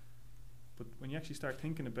 But when you actually start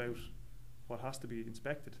thinking about what has to be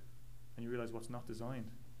inspected, and you realise what's not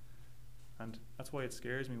designed, and that's why it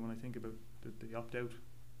scares me when I think about the opt-out,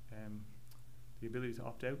 the ability to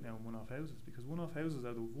opt out now in one-off houses, because one-off houses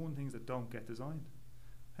are the one things that don't get designed.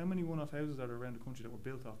 How many one-off houses are there around the country that were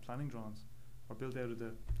built off planning drawings or built out of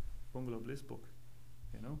the Bungalow Bliss book,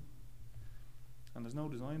 And there's no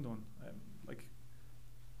design done. Like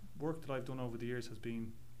work that I've done over the years has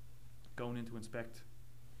been going in to inspect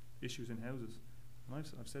issues in houses. And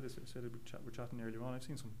I've said this, we're chatting earlier on, I've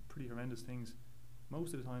seen some pretty horrendous things.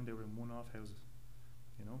 Most of the time they were in one-off houses,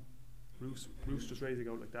 Roofs just ready to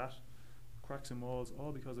go like that, cracks in walls,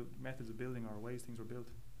 all because of methods of building or ways things were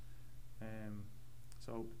built.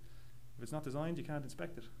 So if it's not designed, you can't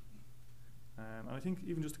inspect it. And I think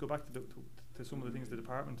even just to go back to some of the things the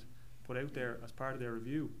department put out there as part of their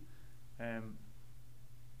review,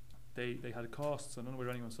 they had costs. I don't know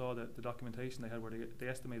whether anyone saw the documentation they had where they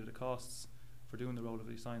estimated the costs for doing the role of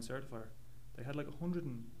the assigned certifier. They had like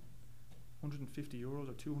 150 euros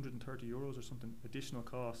or 230 euros or something additional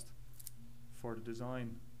cost for the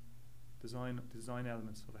design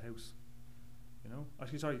elements of a house.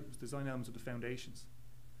 Actually, sorry, it was design elements of the foundations.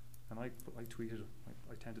 And I tweeted,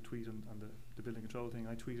 I tend to tweet on the building control thing.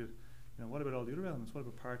 I tweeted, what about all the other elements? What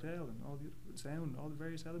about Part L and all the sound, all the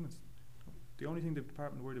various elements? The only thing the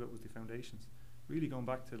department worried about was the foundations. Really going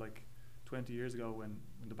back to like 20 years ago when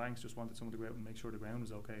the banks just wanted someone to go out and make sure the ground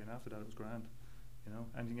was okay, and after that it was grand.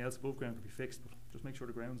 Anything else above ground could be fixed, but just make sure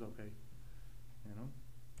the ground's okay.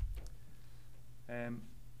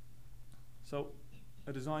 So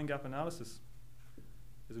a design gap analysis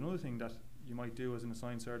is another thing that you might do as an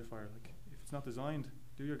assigned certifier. Like if it's not designed,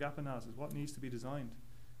 do your gap analysis. What needs to be designed?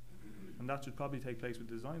 And that should probably take place with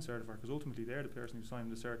the design certifier, because ultimately they're the person who's signing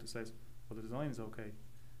the cert that says, well, the design is okay.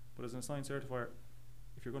 But as an assigned certifier,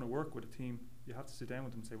 if you're going to work with a team, you have to sit down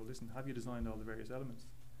with them and say, well, listen, have you designed all the various elements?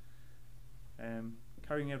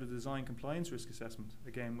 Carrying out a design compliance risk assessment,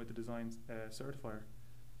 again with the design certifier,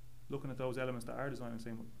 looking at those elements that are designed and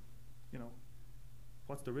saying, well,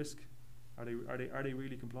 what's the risk? Are they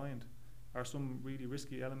really compliant? Are some really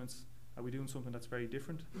risky elements? Are we doing something that's very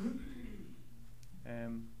different?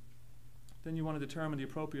 Then you want to determine the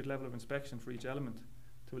appropriate level of inspection for each element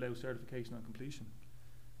to allow certification on completion.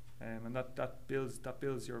 And that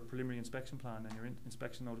builds your preliminary inspection plan and your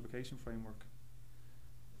inspection notification framework.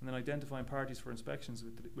 And then identifying parties for inspections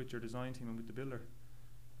with your design team and with the builder.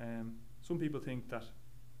 Some people think that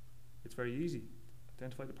it's very easy.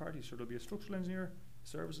 Identify the parties. Sure, there'll be a structural engineer, a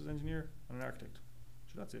services engineer, and an architect.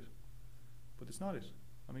 Sure, that's it. But it's not it.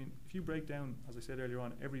 I mean, if you break down, as I said earlier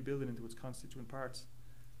on, every building into its constituent parts,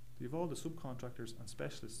 you have all the subcontractors and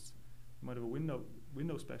specialists. You might have a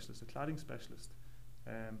window specialist, a cladding specialist,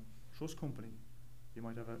 truss company. You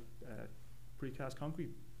might have a precast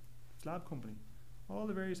concrete slab company. All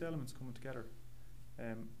the various elements coming together,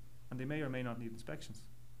 and they may or may not need inspections.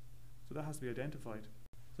 So that has to be identified.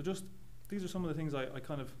 So just these are some of the things I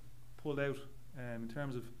kind of pulled out in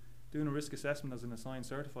terms of doing a risk assessment as an assigned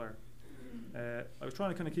certifier. I was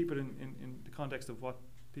trying to kind of keep it in the context of what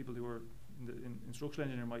people who are in structural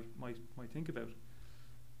engineering might think about.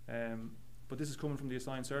 But this is coming from the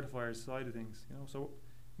assigned certifier's side of things, you know. So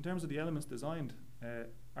in terms of the elements designed,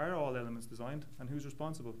 are all elements designed, and who's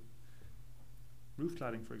responsible? Roof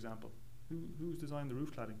cladding, for example. Who's designed the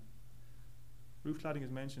roof cladding? Roof cladding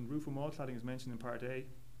is mentioned. Roof and wall cladding is mentioned in Part A.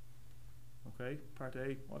 Okay, Part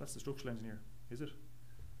A. Well, that's the structural engineer, is it?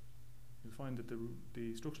 You'll find that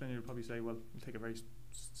the structural engineer will probably say, well, we'll take a very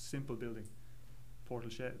simple building, portal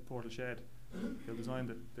shed. He'll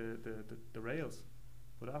design the rails,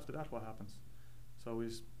 but after that, what happens? So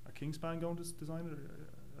is a Kingspan going to design it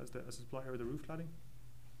as a supplier of the roof cladding?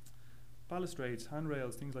 Balustrades,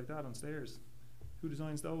 handrails, things like that on stairs. Who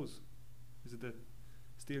designs those? Is it the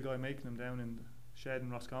steel guy making them down in the shed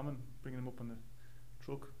in Roscommon, bringing them up on the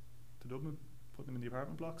truck to Dublin, putting them in the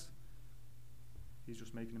apartment blocks? He's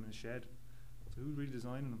just making them in a shed. So who's really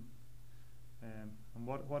designing them? And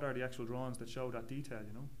what are the actual drawings that show that detail,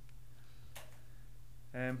 you know?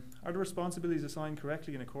 Are the responsibilities assigned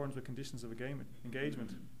correctly in accordance with conditions of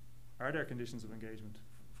engagement? Are there conditions of engagement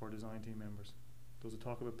for design team members? Does it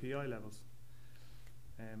talk about PI levels?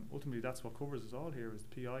 Ultimately, that's what covers us all here, is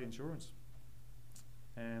the PI insurance.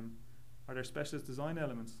 Are there specialist design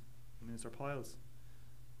elements? I mean, is there piles?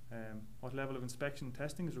 What level of inspection and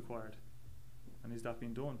testing is required? And is that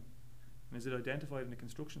being done? And is it identified in the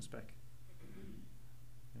construction spec?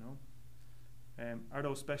 You know? Are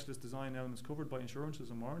those specialist design elements covered by insurances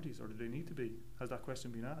and warranties, or do they need to be? Has that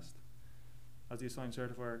question been asked? As the assigned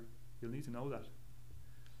certifier, you'll need to know that.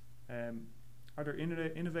 Are there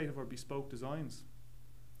innovative or bespoke designs?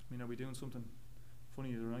 I mean, are we doing something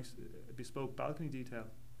funny or nice, bespoke balcony detail?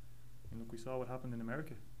 I mean, look, we saw what happened in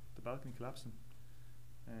America, the balcony collapsing.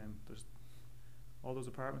 There's all those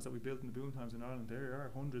apartments that we built in the boom times in Ireland. There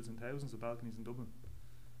are hundreds and thousands of balconies in Dublin,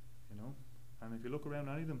 you know. And if you look around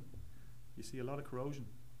any of them, you see a lot of corrosion.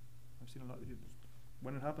 I've seen a lot.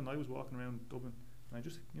 When it happened, I was walking around Dublin, and I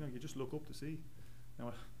just, you know, you just look up to see.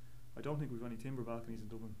 Now, I don't think we've any timber balconies in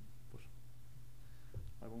Dublin, but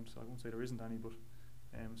I won't say there isn't any, but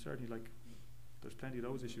certainly, like, there's plenty of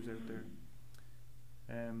those issues out there.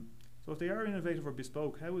 So if they are innovative or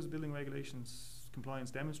bespoke, how is building regulations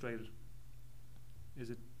compliance demonstrated? Is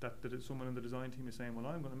it that someone in the design team is saying, well,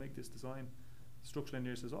 I'm going to make this design. The structural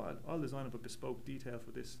engineer says, oh, I'll design up a bespoke detail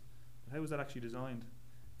for this. But how is that actually designed?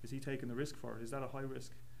 Is he taking the risk for it? Is that a high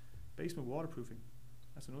risk? Basement waterproofing,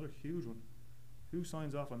 that's another huge one. Who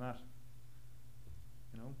signs off on that?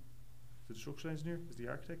 You know, is it the structural engineer? Is it the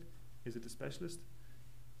architect? Is it the specialist?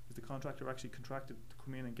 Is the contractor actually contracted to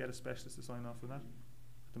come in and get a specialist to sign off on that?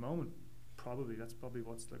 At the moment, probably. That's probably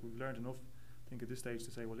what's, like, we've learned enough, I think, at this stage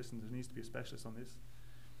to say, well, listen, there needs to be a specialist on this.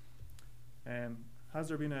 Has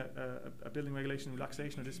there been a building regulation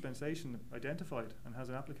relaxation or dispensation identified, and has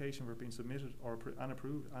an application for it been submitted or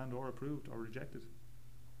approved or rejected?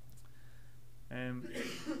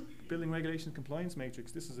 Building regulation compliance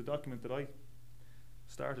matrix. This is a document that I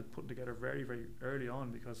started putting together very, very early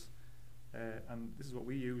on, because and this is what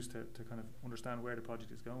we use to kind of understand where the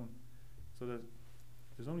project is going. So that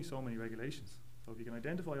there's only so many regulations. So if you can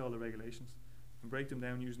identify all the regulations and break them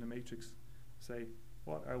down using a matrix, say,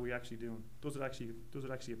 what are we actually doing? Does it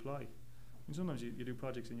actually apply? And sometimes you do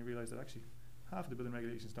projects and you realise that actually half of the building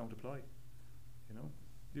regulations don't apply. You know,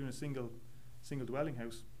 doing a single dwelling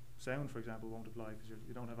house, sound, for example, won't apply because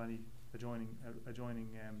you don't have any adjoining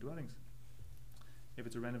dwellings. If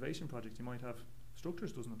it's a renovation project, you might have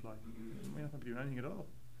structures doesn't apply. You might not be doing anything at all.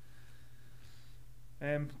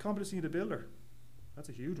 Competency of the builder, that's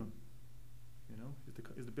a huge one. You know,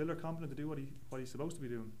 is the builder competent to do what he's supposed to be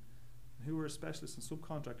doing? And who are specialists and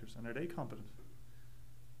subcontractors, and are they competent?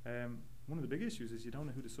 One of the big issues is you don't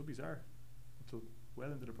know who the subbies are until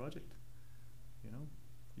well into the project. You know,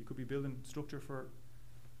 you could be building structure for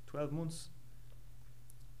 12 months,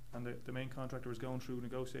 and the main contractor is going through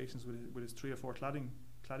negotiations with his 3 or 4 cladding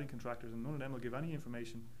cladding contractors, and none of them will give any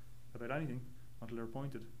information about anything until they're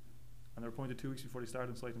appointed. And they're appointed 2 weeks before they start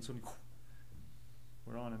on site, and suddenly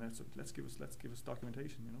we're on, and let's give us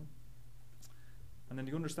documentation, you know. And then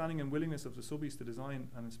the understanding and willingness of the subbies to design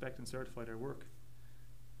and inspect and certify their work.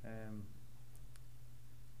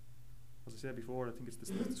 As I said before, I think it's the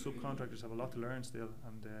subcontractors have a lot to learn still,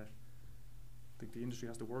 and I think the industry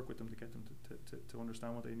has to work with them to get them to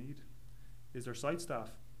understand what they need. Is there site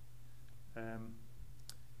staff?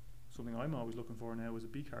 Something I'm always looking for now is a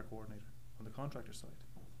BCAR coordinator on the contractor side.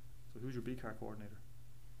 So who's your BCAR coordinator?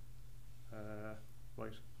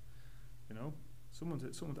 Right, you know, someone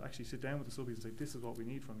to actually sit down with the subbies and say, this is what we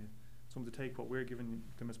need from you. Someone to take what we're giving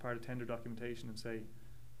them as part of tender documentation and say,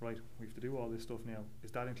 right, we have to do all this stuff now.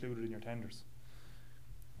 Is that included in your tenders?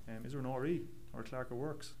 Is there an RE or a clerk of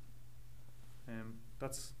works?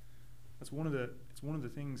 That's one of the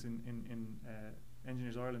things in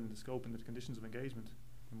Engineers Ireland, in the scope and the conditions of engagement,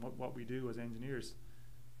 and what we do as engineers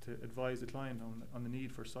to advise the client on the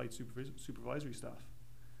need for site supervisory staff.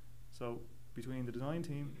 So between the design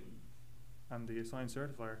team and the assigned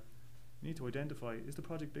certifier, you need to identify, is the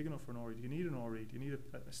project big enough for an RE? Do you need an RE? Do you need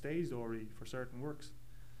a staged RE for certain works?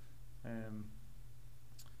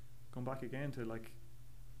 Going back again to, like,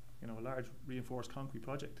 you know, a large reinforced concrete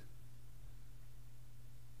project.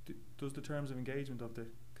 Does the terms of engagement of the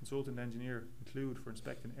consultant engineer include for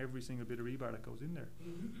inspecting every single bit of rebar that goes in there?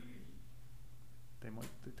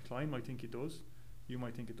 The client might think it does, you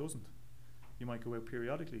might think it doesn't. You might go out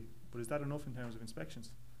periodically, but is that enough in terms of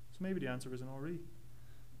inspections? So maybe the answer is an RE,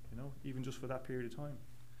 you know, even just for that period of time.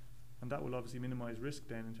 And that will obviously minimise risk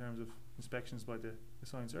then in terms of inspections by the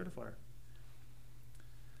assigned certifier.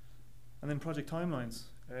 And then project timelines.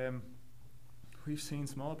 We've seen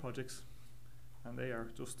small projects, and they are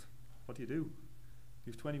just, what do? You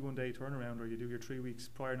have 21-day turnaround, or you do your 3 weeks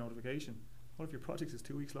prior notification. What if your project is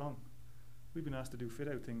 2 weeks long? We've been asked to do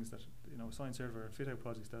fit-out things that, you know, assigned certifier and fit-out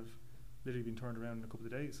projects that have literally been turned around in a couple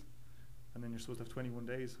of days, and then you're supposed to have 21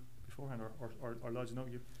 days beforehand, or lodge a note.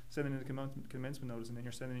 You send in a commencement notice, and then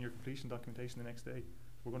you're sending in your completion documentation the next day.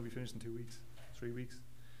 We're going to be finished in 2 weeks, 3 weeks.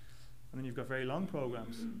 And then you've got very long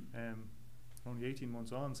programs, only 18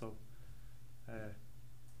 months on, so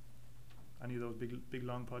any of those big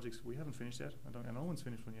long projects we haven't finished yet, and no one's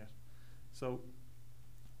finished one yet. So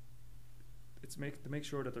it's to make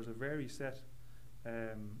sure that there's a very set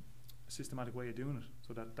systematic way of doing it,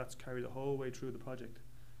 so that that's carried the whole way through the project,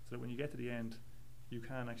 so that when you get to the end, you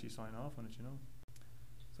can actually sign off on it, you know.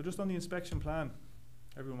 So just on the inspection plan,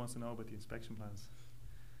 everyone wants to know about the inspection plans.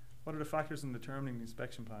 What are the factors in determining the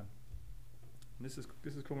inspection plan? And this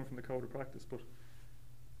is coming from the code of practice, but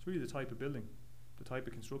it's really the type of building, the type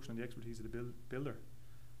of construction, and the expertise of the builder.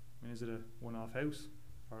 I mean, is it a one-off house,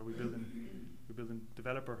 or are we building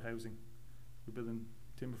developer housing? We're building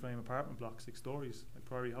timber frame apartment blocks, 6 stories, like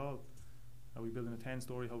Priory Hall. Are we building a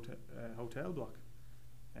 10-story hotel block?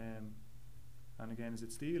 And again, is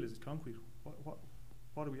it steel? Is it concrete?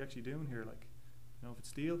 What are we actually doing here? Like, you know, if it's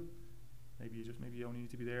steel, maybe you only need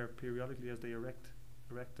to be there periodically as they erect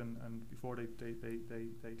and before they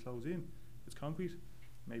close in. If it's concrete,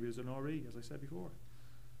 maybe there's an RE, as I said before.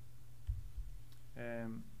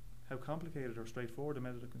 How complicated or straightforward the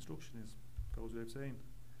method of construction is goes without saying.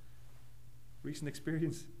 Recent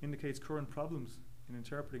experience indicates current problems in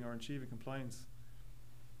interpreting or achieving compliance.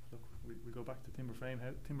 Look, we go back to timber frame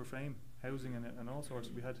housing and all sorts.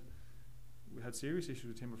 We had serious issues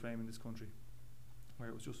with timber frame in this country, where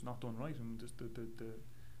it was just not done right, and just the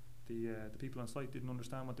people on site didn't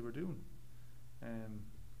understand what they were doing.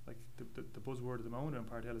 Like the buzzword at the moment in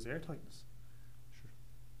Part L is air tightness. Sure.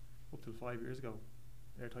 Up till 5 years ago,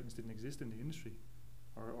 air tightness didn't exist in the industry,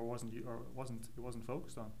 or it wasn't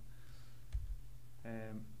focused on.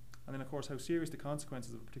 And then of course how serious the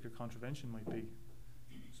consequences of a particular contravention might be.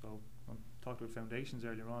 So I talked about foundations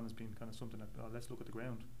earlier on as being kind of something that let's look at the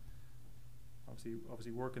ground.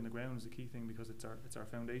 Obviously work in the ground is a key thing, because it's our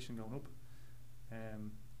foundation going up.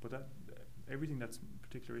 But that everything that's a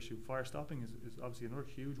particular issue. Fire stopping is obviously another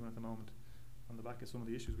huge one at the moment, on the back of some of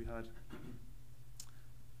the issues we had.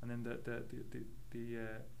 And then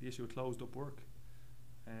the issue of closed up work.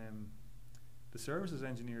 The services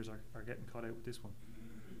engineers are getting caught out with this one,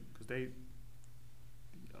 because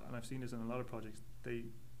and I've seen this in a lot of projects,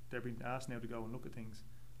 they're being asked now to go and look at things,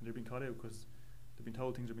 and they're being caught out because they've been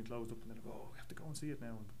told things are being closed up, and they're like, oh, we have to go and see it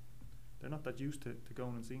now. And they're not that used to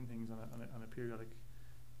going and seeing things on a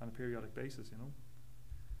periodic basis, you know.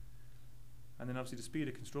 And then obviously the speed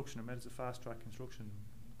of construction, it's a fast track construction.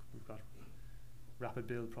 We've got rapid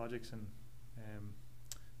build projects, and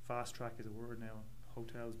fast track is a word now.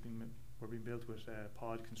 Hotels were being built with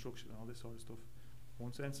pod construction and all this sort of stuff,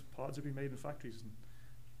 one sense, pods are being made in factories,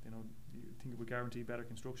 and you think it would guarantee better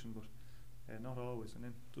construction, but not always. And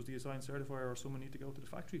then does the assigned certifier or someone need to go to the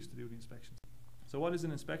factories to do the inspections? So what is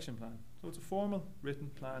an inspection plan? So it's a formal written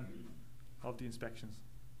plan of the inspections,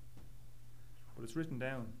 but it's written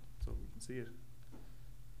down so we can see it.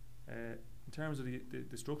 In terms of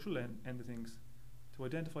the structural end of things, to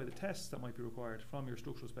identify the tests that might be required from your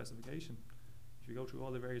structural specification. If you go through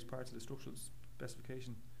all the various parts of the structural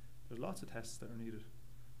specification, there's lots of tests that are needed.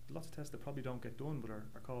 There's lots of tests that probably don't get done but are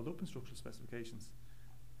called up in structural specifications.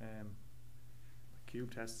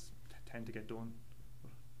 Cube tests tend to get done.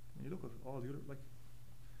 But when you look at all the other, like,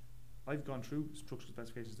 I've gone through structural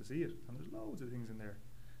specifications to see it, and there's loads of things in there,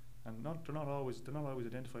 and they're not always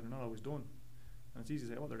identified, they're not always done. And it's easy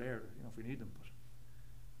to say, oh, they're there, if we need them,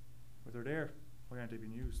 but they're there, why aren't they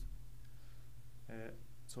being used?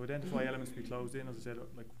 So identify elements to be closed in, as I said,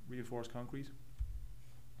 like reinforced concrete.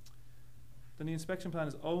 Then the inspection plan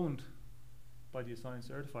is owned by the assigned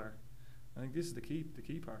certifier. I think this is the key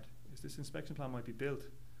part, is this inspection plan might be built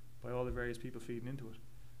by all the various people feeding into it,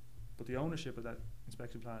 but the ownership of that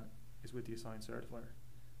inspection plan is with the assigned certifier,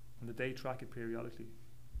 and that they track it periodically.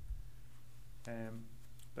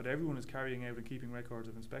 That everyone is carrying out and keeping records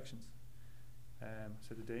of inspections. I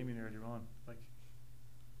said to Damien earlier on, like,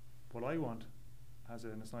 what I want as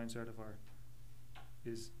an assigned certifier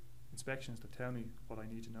is inspections that tell me what I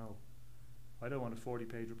need to know. I don't want a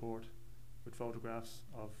 40-page report with photographs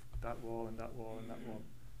of that wall and that wall and that wall.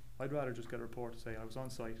 I'd rather just get a report to say I was on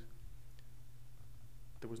site,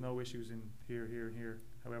 there was no issues in here, here, and here.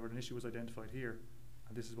 However, an issue was identified here,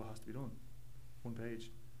 and this is what has to be done. 1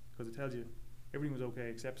 page. Because it tells you everything was okay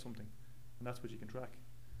except something, and that's what you can track.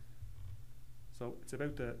 So it's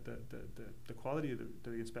about the quality of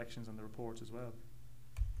the inspections and the reports as well.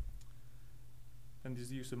 And there's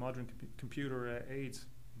the use of modern computer aids.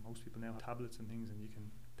 Most people now have tablets and things, and you can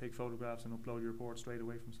take photographs and upload your report straight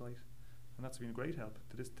away from site. And that's been a great help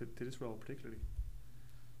to this role particularly.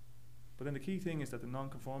 But then the key thing is that the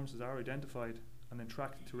non-conformances are identified and then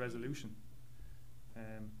tracked to resolution.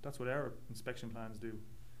 That's what our inspection plans do.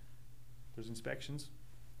 There's inspections,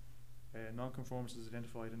 non-conformances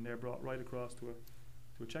identified, and they're brought right across to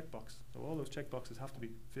a checkbox. So all those checkboxes have to be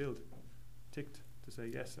filled, ticked, to say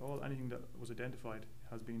yes, anything that was identified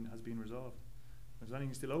has been resolved. If there's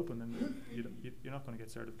anything still open, then you're not going to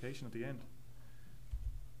get certification at the end.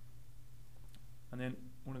 And then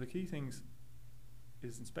one of the key things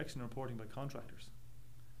is inspection and reporting by contractors.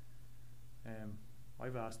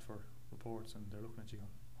 I've asked for reports, and they're looking at you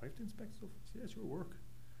going, "I have to inspect stuff." Yeah, it's your work.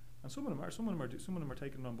 And some of them are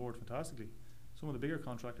taking it on board fantastically. Some of the bigger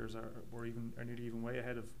contractors are nearly even way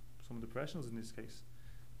ahead of some of the professionals in this case,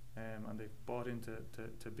 and they've bought into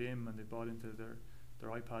BIM, and they've bought into their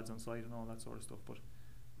iPads on site and all that sort of stuff. But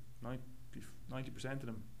 90% of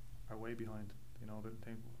them are way behind. About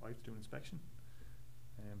I have to do an inspection.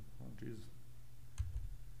 Oh Jesus.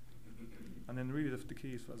 And then really the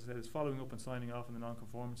key, as I said, is following up and signing off on the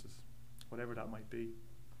non-conformances, whatever that might be.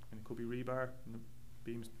 And it could be rebar and the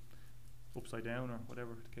beams upside down, or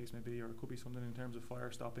whatever the case may be, or it could be something in terms of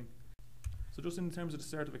fire stopping. So just in terms of the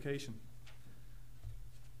certification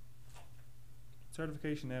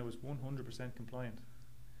now is 100% compliant.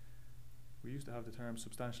 We used to have the term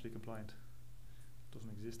substantially compliant. It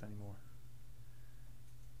doesn't exist anymore.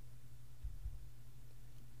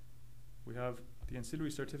 We have the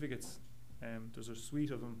ancillary certificates. There's a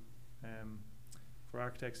suite of them for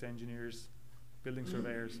architects, engineers, building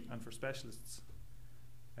surveyors, and for specialists.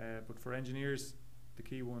 But for engineers, the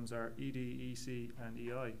key ones are ED, EC, and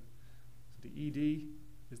EI. So the ED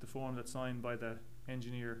is the form that's signed by the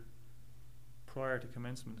engineer prior to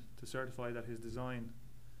commencement to certify that his design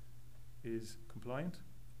is compliant.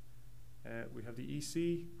 We have the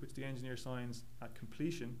EC, which the engineer signs at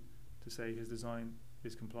completion to say his design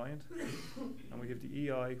is compliant. And we have the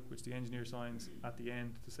EI, which the engineer signs at the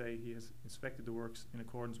end to say he has inspected the works in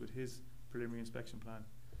accordance with his preliminary inspection plan.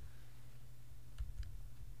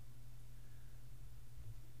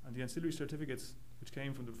 And the ancillary certificates, which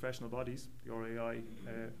came from the professional bodies, the RAI,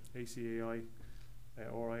 ACAI,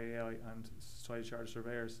 RIAI, and Society of Chartered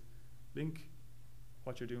Surveyors, link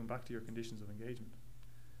what you're doing back to your conditions of engagement.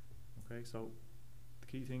 Okay, so the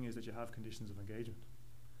key thing is that you have conditions of engagement,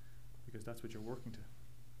 because that's what you're working to.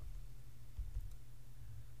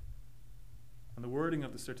 And the wording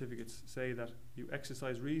of the certificates say that you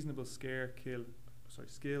exercise reasonable skill,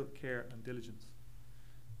 care, and diligence.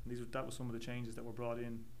 And that was some of the changes that were brought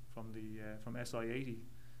in from SI 80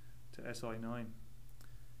 to SI 9.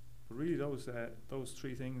 But really, those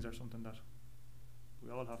three things are something that we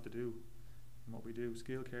all have to do in what we do: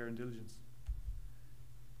 skill, care, and diligence.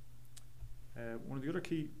 One of the other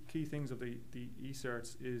key things of the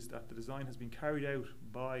IStructE is that the design has been carried out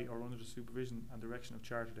by or under the supervision and direction of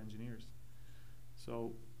chartered engineers.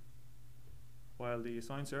 So while the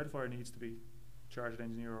assigned certifier needs to be chartered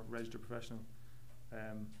engineer or registered professional,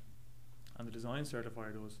 and the design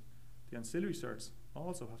certifier does, the ancillary certs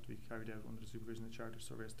also have to be carried out under the supervision of chartered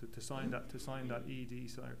surveyors to sign that ED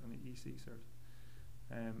cert and the EC cert.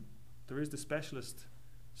 There is the specialist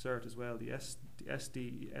cert as well, the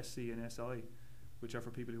SD, SC and SI, which are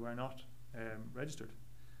for people who are not registered.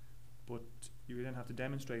 But you then have to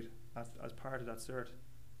demonstrate as part of that cert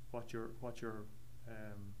what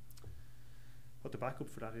the backup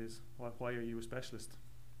for that is. Why are you a specialist?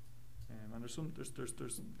 And there's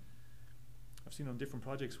I've seen on different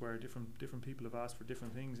projects where different people have asked for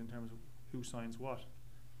different things in terms of who signs what.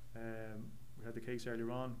 We had the case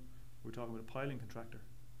earlier on. We were talking about a piling contractor.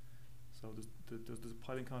 So does a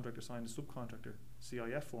piling contractor sign the subcontractor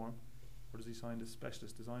CIF form, or does he sign the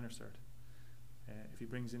specialist designer cert? If he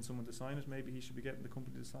brings in someone to sign it, maybe he should be getting the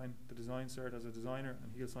company to sign the design cert as a designer,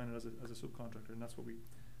 and he'll sign it as a subcontractor. And that's what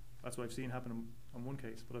I've seen happen on one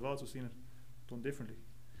case. But I've also seen it done differently.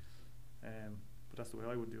 But that's the way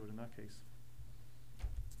I would do it in that case.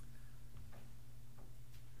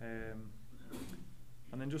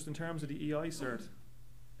 And then just in terms of the EI cert,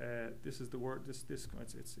 this is the word. It's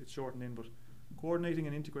shortened in, but coordinating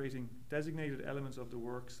and integrating designated elements of the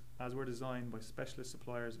works as were designed by specialist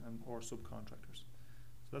suppliers and or subcontractors.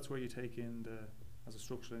 So that's where you take in as a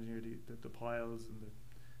structural engineer the piles and the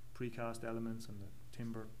precast elements and the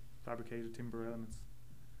fabricated timber elements.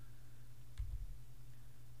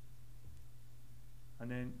 And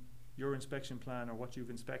then your inspection plan, or what you've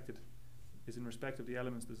inspected, is in respect of the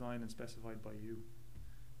elements designed and specified by you.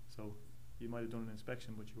 So you might have done an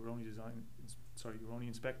inspection, but you were only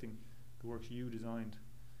inspecting the works you designed,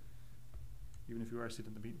 even if you are sitting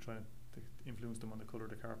at the meeting trying to influence them on the colour of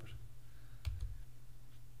the carpet.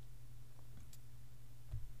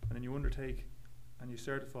 And then you undertake and you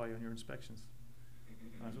certify on your inspections.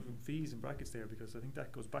 And I sort of fees in brackets there, because I think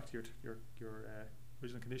that goes back to your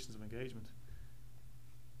original conditions of engagement.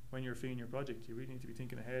 When you're feeing your project, you really need to be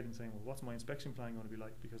thinking ahead and saying, well, what's my inspection plan going to be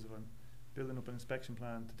like? Because if I'm building up an inspection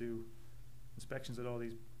plan to do inspections at all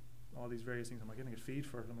these various things, am I going to get feed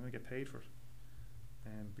for it? Am I going to get paid for it?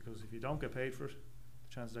 Because if you don't get paid for it, the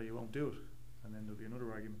chances are you won't do it, and then there'll be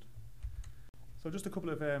another argument. So just a couple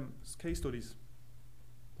of case studies.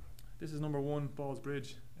 This is number 1, Balls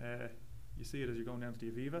Bridge. You see it as you're going down to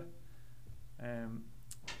the Aviva.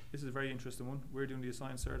 This is a very interesting one. We're doing the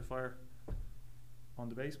assigned certifier on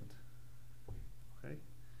the basement. Okay,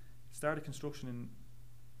 started construction in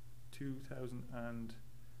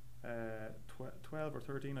 2012 or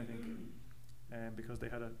 13, I think, because they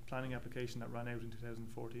had a planning application that ran out in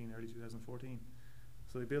 2014, early 2014.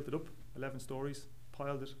 So they built it up, 11 stories,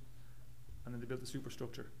 piled it, and then they built the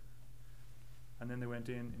superstructure. And then they went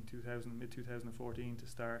in mid-2014 to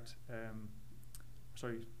start,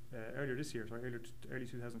 earlier this year, early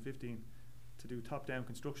 2015, to do top-down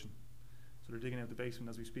construction. So they're digging out the basement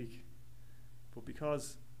as we speak. But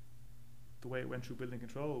because the way it went through building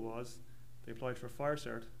control was, they applied for a fire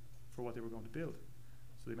cert for what they were going to build.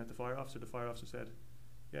 So they met the fire officer. The fire officer said,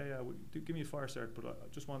 give me a fire cert, but I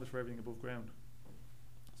just want it for everything above ground.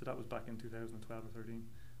 So that was back in 2012 or 13.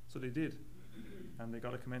 So they did, and they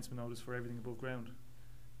got a commencement notice for everything above ground.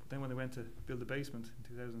 But then when they went to build the basement in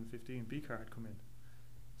 2015, BCAR had come in.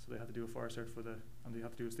 So they had to do a fire cert for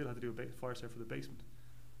still had to do a fire cert for the basement.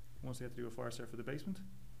 Once they had to do a fire cert for the basement,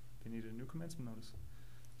 they needed a new commencement notice.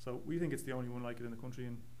 So we think it's the only one like it in the country,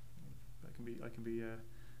 and I can be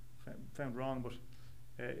found wrong, but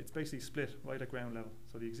it's basically split right at ground level.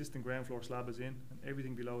 So the existing ground floor slab is in, and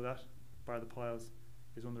everything below that, bar the piles,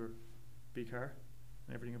 is under BCAR,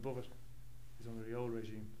 and everything above it is under the old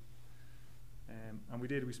regime. And we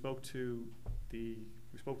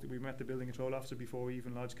met the building control officer before we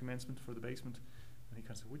even lodged commencement for the basement, and he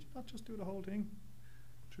kind of said, would you not just do the whole thing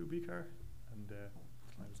through BCAR? And I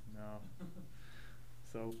was, no.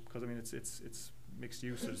 So, because I mean, it's mixed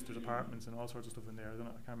use. There's apartments and all sorts of stuff in there. I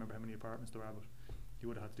can't remember how many apartments there are, but you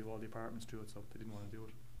would have had to do all the apartments through it, so they didn't want to do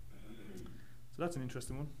it. So that's an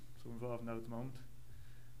interesting one. So we're involved in that at the moment.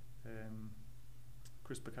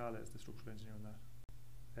 Chris Bacala is the structural engineer on that.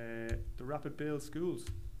 The rapid build schools.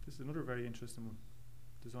 This is another very interesting one.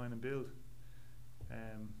 Design and build.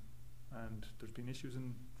 And there's been issues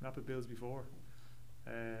in rapid builds before.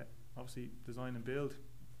 Obviously, design and build.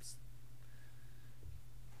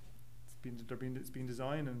 It's been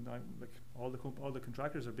designed, and like all the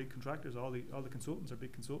contractors are big contractors. All the consultants are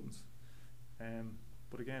big consultants.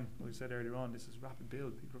 But again, like I said earlier on, this is rapid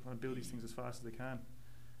build. People are trying to build these things as fast as they can.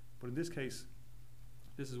 But in this case,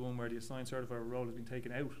 this is one where the assigned certifier role has been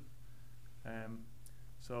taken out.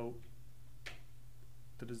 So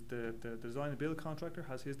the design and build contractor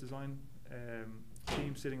has his design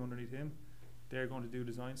team sitting underneath him. They're going to do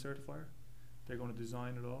design certifier. They're going to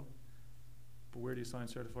design it all. But we're the assigned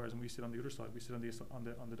certifiers, and we sit on the other side. We sit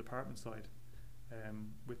on the department side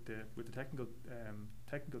with the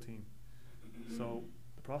technical team. So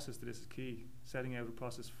the process to this is key. Setting out a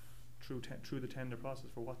process through the tender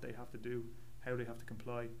process for what they have to do, how they have to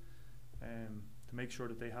comply, to make sure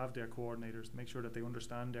that they have their coordinators, make sure that they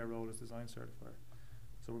understand their role as design certifier.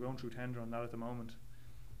 So we're going through tender on that at the moment.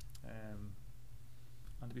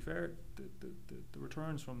 And to be fair, the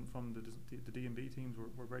returns from the D&B teams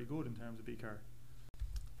were very good in terms of BCAR.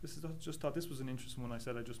 Just thought this was an interesting one. I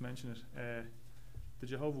said I just mentioned it. The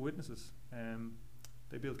Jehovah Witnesses,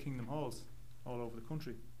 they build kingdom halls all over the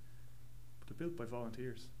country, but they're built by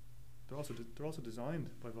volunteers. They're also designed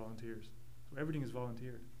by volunteers. So everything is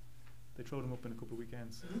volunteered. They throw them up in a couple of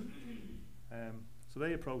weekends. So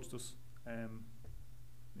they approached us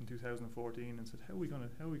in 2014 and said, "How are we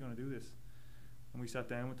gonna do this?" And we sat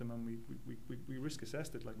down with them and we risk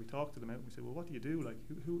assessed it. Like, we talked to them out and we said, "Well, what do you do? Like,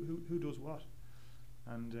 who does what?"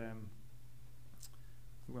 And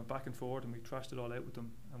we went back and forth and we trashed it all out with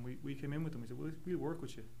them. And we came in with them. We said, "Well, we'll work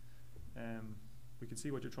with you. We can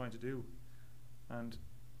see what you're trying to do." And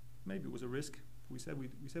maybe it was a risk. We said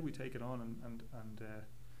we'd take it on and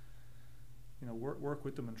you know, work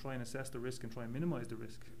with them and try and assess the risk and try and minimise the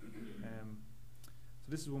risk. So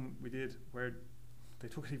this is one we did where they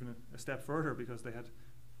took it even a step further, because they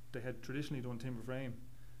had traditionally done timber frame,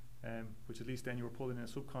 which at least then you were pulling in a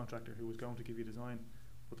subcontractor who was going to give you design,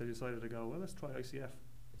 but they decided to go, well, let's try ICF.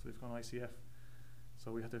 So they've gone ICF.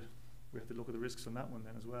 So we had to look at the risks on that one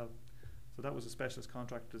then as well. So that was a specialist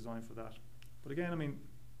contractor design for that. But again, I mean,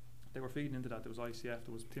 they were feeding into that. There was ICF,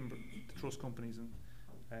 there was timber, the truss companies, and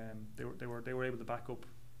they were able to back up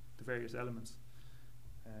the various elements.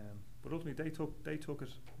 But ultimately, they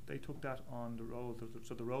took that on the role.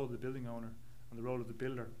 So the role of the building owner and the role of the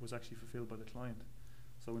builder was actually fulfilled by the client.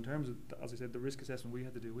 So in terms of, as I said, the risk assessment we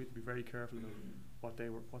had to do, we had to be very careful about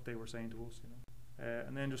what they were saying to us, you know.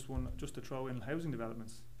 And then just to throw in housing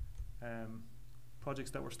developments,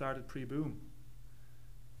 projects that were started pre-boom.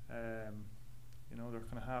 You know, they're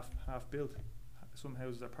kind of half built. Some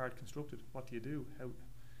houses are part constructed. What do you do?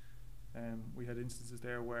 We had instances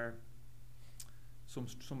there where some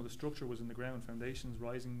of the structure was in the ground, foundations,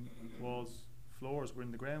 rising walls, floors were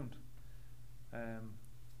in the ground, and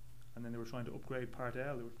then they were trying to upgrade Part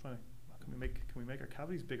L. They were trying to, can we make our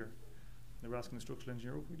cavities bigger? And they were asking the structural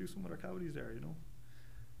engineer, "Oh, can we do some with our cavities there?" You know,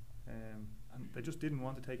 and they just didn't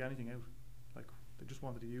want to take anything out. Like, they just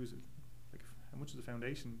wanted to use it. Like, how much is the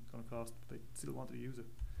foundation going to cost? But they still wanted to use it.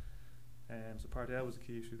 So Part L was a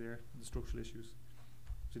key issue there, and the structural issues.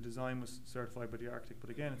 The design was certified by the architect, but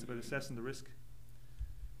again, it's about assessing the risk.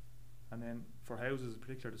 And then for houses, in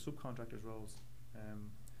particular, the subcontractors' roles,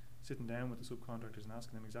 sitting down with the subcontractors and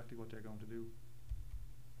asking them exactly what they're going to do.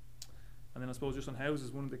 And then I suppose just on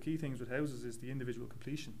houses, one of the key things with houses is the individual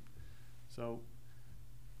completion. So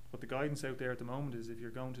what the guidance out there at the moment is, if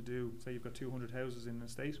you're going to do, say you've got 200 houses in an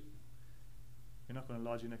estate, you're not going to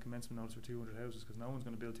lodge in a commencement notice for 200 houses, because no one's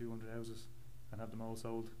going to build 200 houses and have them all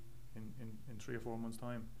sold in 3 or 4 months'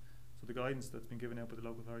 time. So the guidance that's been given out by the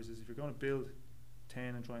local authorities is, if you're going to build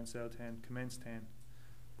 10 and try and sell 10, commence 10,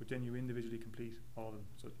 but then you individually complete all of them.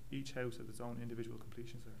 So each house has its own individual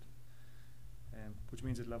completion cert, which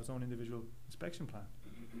means it'll have its own individual inspection plan.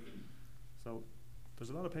 So there's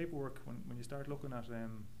a lot of paperwork when you start looking at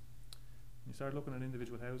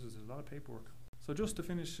individual houses. There's a lot of paperwork. So just to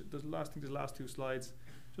finish, the last 2 slides,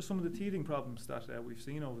 just some of the teething problems that we've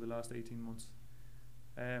seen over the last 18 months.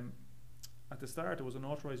 At the start, there was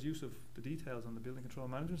unauthorised use of the details on the building control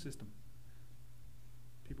management system.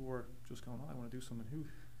 People were just going, "Oh, I want to do something. Who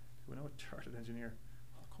I know a chartered engineer.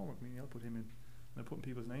 Oh, come with me, I'll put him in." And they're putting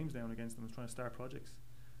people's names down against them and trying to start projects.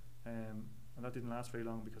 And that didn't last very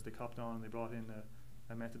long, because they copped on and they brought in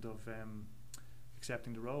a method of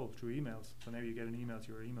accepting the role through emails. So now you get an email to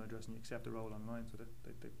your email address and you accept the role online. So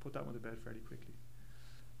they put that one to bed fairly quickly.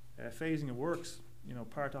 Phasing of works, you know,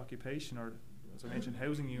 part occupation, or as I mentioned,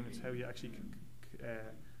 housing units, how you actually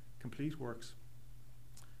complete works.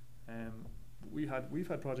 We've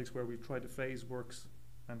had projects where we've tried to phase works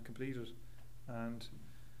and complete it, and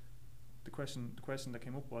the question that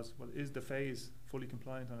came up was, well, is the phase fully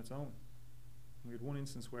compliant on its own? And we had one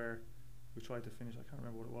instance where we tried to finish, I can't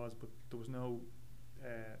remember what it was, but there was no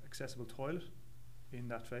accessible toilet in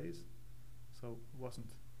that phase, so it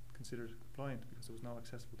wasn't considered compliant because there was no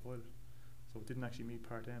accessible toilet, so it didn't actually meet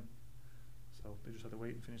Part M. So they just had to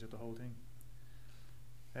wait and finish out the whole thing.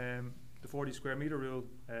 The 40 square metre rule,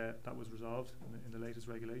 that was resolved in the latest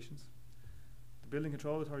regulations. The Building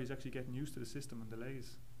Control Authority is actually getting used to the system and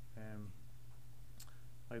delays.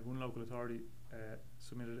 I had one local authority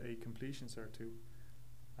submitted a completion cert to,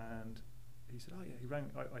 and he said, oh yeah, he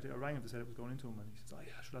rang, I rang him to say it was going into him, and he says, oh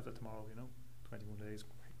yeah, I should have that tomorrow, 21 days,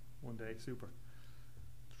 great. 1 day, super.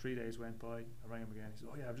 3 days went by, I rang him again, he said,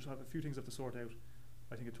 oh yeah, I've just have a few things I have to sort out.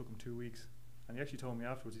 I think it took him 2 weeks. And he actually told me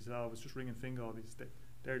afterwards, he said, oh, I was just ringing Fingal,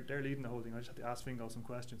 they're leading the whole thing, I just had to ask Fingal some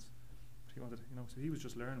questions. But he wanted, so he was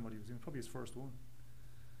just learning what he was doing, probably his first one.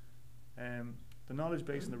 The knowledge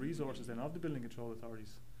base and the resources then of the building control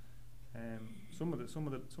authorities. Some of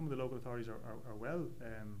the local authorities are well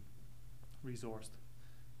resourced,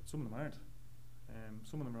 but some of them aren't.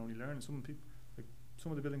 Some of them are only learning. Some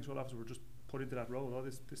of the building control officers were just put into that role. Oh,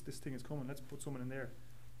 this thing is coming. Let's put someone in there.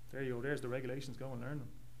 There you go. There's the regulations. Go and learn them.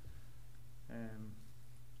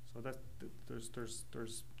 So that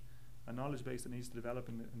there's a knowledge base that needs to develop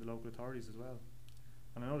in the local authorities as well.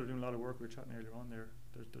 And I know they're doing a lot of work. We were chatting earlier on there.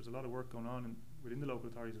 There's a lot of work going on within the local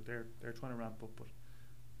authorities. They're trying to ramp up, but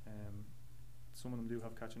some of them do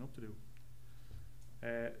have catching up to do.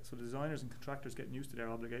 So the designers and contractors getting used to their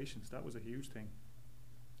obligations, that was a huge thing.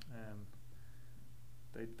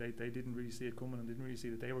 They didn't really see it coming, and didn't really see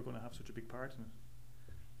that they were going to have such a big part in it.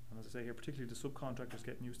 And as I say here, particularly the subcontractors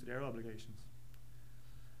getting used to their obligations.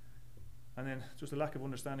 And then just a lack of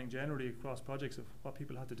understanding generally across projects of what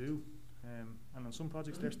people had to do. And on some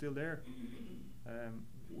projects they're still there.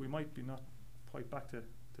 We might be not quite back to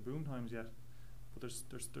boom times yet, but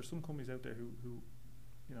there's some companies out there who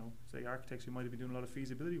say architects who might have been doing a lot of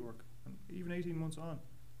feasibility work, and even 18 months on,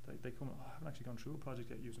 they come, oh, I haven't actually gone through a project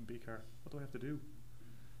yet using BCAR. What do I have to do?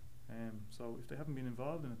 So if they haven't been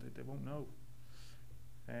involved in it, they won't know.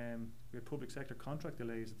 We had public sector contract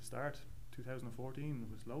delays at the start, 2014. There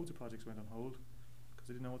was loads of projects went on hold because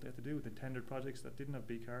they didn't know what they had to do. They tendered projects that didn't have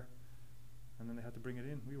BCAR, and then they had to bring it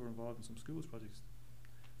in. We were involved in some schools projects.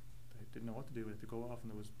 They didn't know what to do with it. To go off, and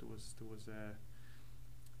there was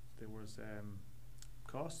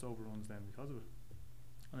cost overruns then because of it.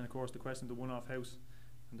 And then of course the question of the one-off house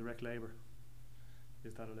and direct labour.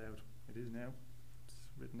 Is that allowed? It is now. It's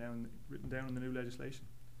written down in the new legislation.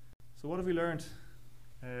 So what have we learned?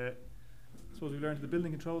 I suppose we learned that the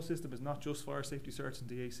building control system is not just fire safety certs and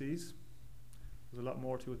DACs. There's a lot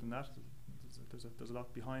more to it than that. There's a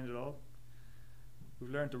lot behind it all.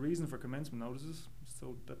 We've learned the reason for commencement notices,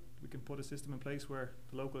 so that we can put a system in place where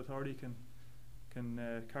the local authority can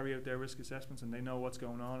carry out their risk assessments and they know what's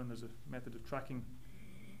going on, and there's a method of tracking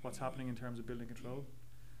what's happening in terms of building control.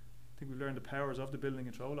 I think we've learned the powers of the building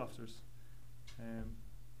control officers.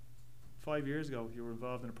 5 years ago, if you were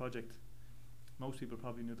involved in a project, most people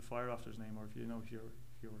probably knew the fire officer's name, or if you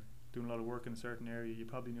were doing a lot of work in a certain area, you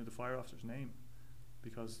probably knew the fire officer's name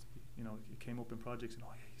because it came up in projects and,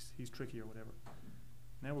 oh yeah, he's tricky or whatever.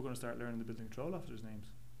 Now we're going to start learning the building control officers'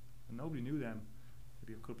 names, and nobody knew them.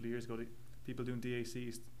 Maybe a couple of years ago, people doing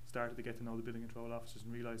DACs started to get to know the building control officers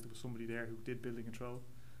and realised there was somebody there who did building control.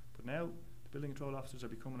 But now the building control officers are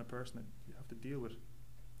becoming a person that you have to deal with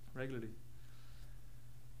regularly.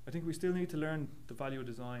 I think we still need to learn the value of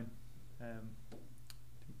design. I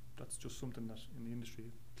think that's just something that in the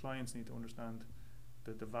industry clients need to understand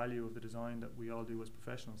the value of the design that we all do as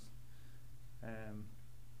professionals.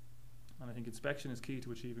 And I think inspection is key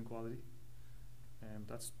to achieving quality.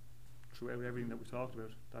 That's throughout everything that we talked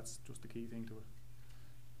about. That's just the key thing to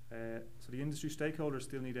it. So the industry stakeholders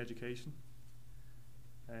still need education.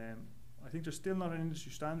 I think there's still not an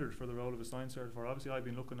industry standard for the role of a sign certifier. Obviously, I've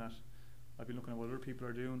been looking at what other people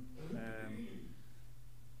are doing.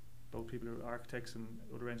 Both people who are architects and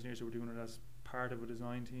other engineers who are doing it as part of a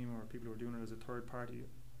design team, or people who are doing it as a third party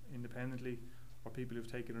independently, or people who've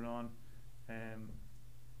taken it on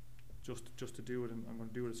just to do it, and I'm going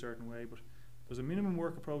to do it a certain way. But there's a minimum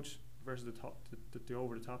work approach versus the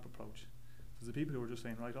over the top approach. There's the people who are just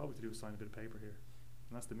saying, right, all we have to do is sign a bit of paper here,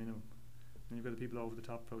 and that's the minimum. Then you've got the people over the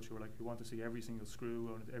top approach who are like, who want to see every single screw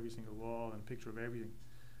on every single wall and a picture of everything.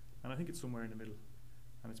 And I think it's somewhere in the middle,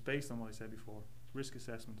 and it's based on what I said before: risk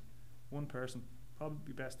assessment. One person,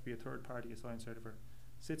 probably best to be a third party assigned certifier,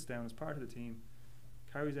 sits down as part of the team,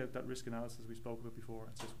 carries out that risk analysis we spoke about before,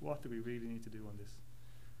 and says, what do we really need to do on this?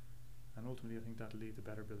 And ultimately, I think that'll lead to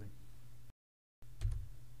better building.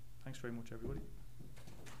 Thanks very much, everybody.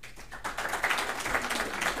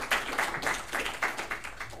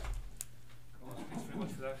 Thanks very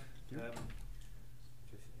much for that. I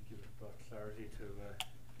think you brought clarity to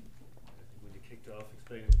when you kicked off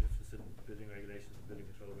explaining the difference in building regulations and building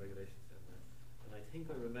control regulations. And I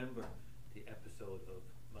think I remember the episode of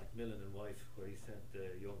Macmillan and wife, where he sent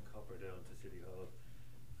the young copper down to City Hall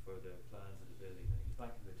for the plans of the building, and he was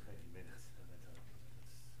back in about 20 minutes, and I thought,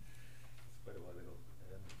 it's quite a while ago.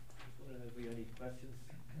 Just wondering if we have any questions?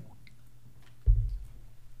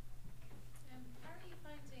 How are you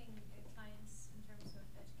finding clients in terms of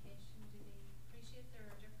education? Do they appreciate there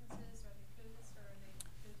are differences? Are they clueless, or are they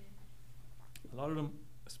clued in? A lot of them,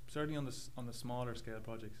 certainly on the smaller scale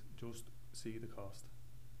projects, just see the cost.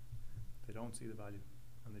 They don't see the value,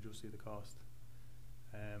 and they just see the cost.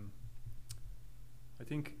 I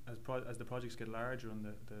think as the projects get larger and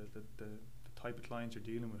the type of clients you're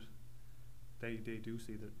dealing with, they do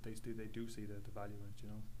see the value in it, you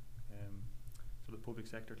know. So the public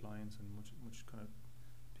sector clients and much kind of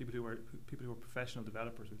people who are professional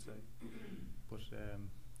developers, would say, but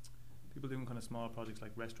people doing kind of small projects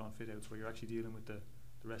like restaurant fit outs, where you're actually dealing with the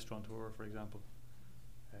restaurateur, for example.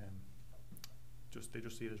 They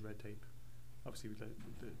just see it as red tape. Obviously, with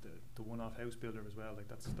the one-off house builder as well, like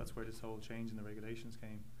that's where this whole change in the regulations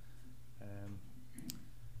came.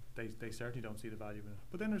 They certainly don't see the value in it.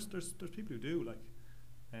 But then there's people who do. Like,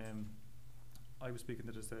 I was speaking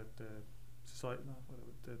to the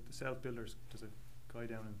South Builders. There's a guy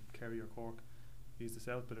down in Kerry or Cork. He's the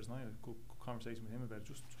South Builders, and I had a good conversation with him about it,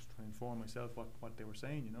 just trying to inform myself what they were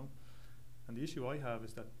saying, you know. And the issue I have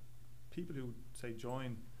is that people who say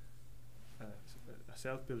join a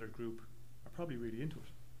South Builder group are probably really into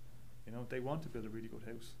it. You know, they want to build a really good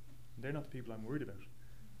house. And they're not the people I'm worried about.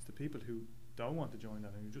 It's the people who don't want to join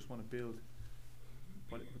that and who just want to build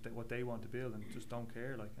what they want to build and just don't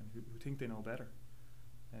care, like, and who think they know better.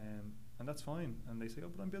 And that's fine. And they say, oh,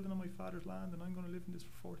 but I'm building on my father's land and I'm going to live in this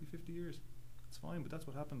for 40, 50 years. That's fine, but that's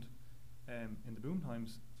what happened in the boom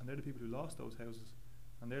times, and they're the people who lost those houses.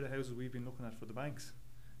 And they're the houses we've been looking at for the banks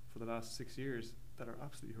for the last 6 years that are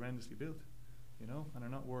absolutely horrendously built, you know, and are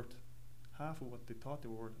not worth half of what they thought they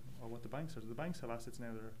were worth, or what the banks are. The banks have assets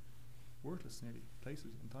now that are worthless nearly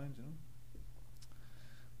places and times, you know.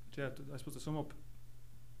 But yeah, I suppose to sum up,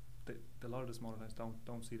 a lot of the smaller clients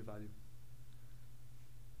don't see the value.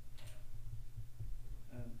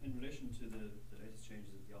 In relation to the latest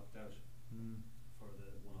changes of the opt-out for the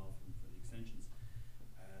one-off and for the extensions,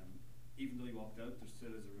 even though you opt out, there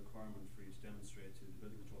still is a requirement for you to demonstrate to the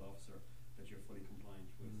building control officer that you're fully compliant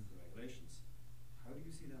with the regulations. How do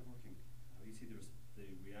you see that working? How do you see the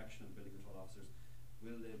reaction of building control officers?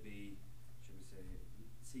 Will they be, shall we say,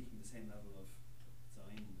 seeking the same level of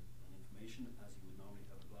design and information as you would normally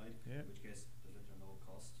have applied? Yeah. In which case, there's no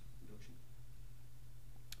cost reduction.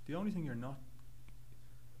 The only thing you're not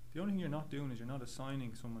doing is you're not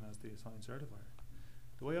assigning someone as the assigned certifier.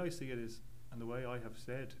 The way I see it is, and the way I have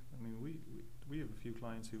said, I mean, we have a few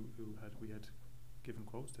clients who we had given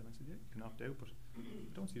quotes to, and I said, yeah, you can opt out, but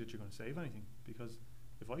I don't see that you're going to save anything, because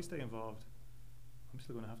if I stay involved, I'm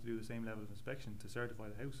still going to have to do the same level of inspection to certify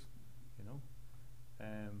the house, you know.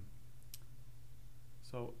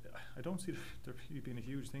 So I don't see there really being a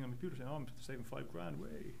huge thing. I mean, people say, oh, I'm saving $5,000,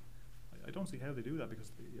 way. I don't see how they do that,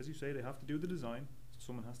 because as you say, they have to do the design, so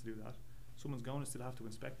someone has to do that. Someone's going to still have to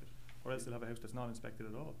inspect it, or else they'll have a house that's not inspected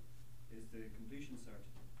at all. Is the completion cert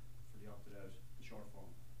for the opted out the short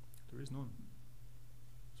form? There is none.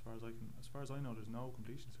 As far as I know, there's no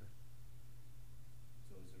completion cert.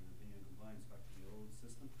 So is there an opinion compliance back to the old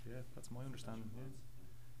system? Yeah, that's my understanding. Yeah.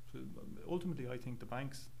 So ultimately, I think the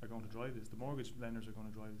banks are going to drive this. The mortgage lenders are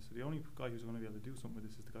going to drive this. So the only guy who's going to be able to do something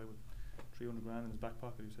with this is the guy with $300,000 in his back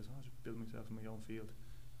pocket who says, "Oh, I'll just build myself in my own field,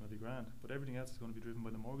 and it'll be grand." But everything else is going to be driven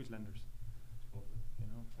by the mortgage lenders. You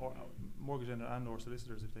know, or mortgage lender and or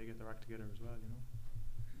solicitors if they get their act together as well. You know,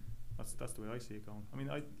 that's the way I see it going. I mean,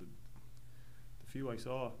 the few I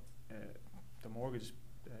saw, the mortgage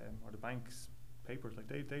or the bank's papers, like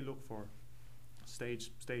they look for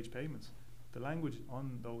stage payments. The language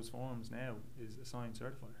on those forms now is assigned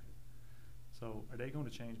certifier. So are they going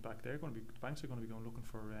to change back? The banks are going to be going looking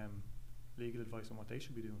for legal advice on what they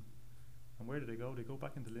should be doing. And where do they go? They go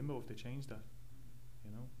back into limbo if they change that.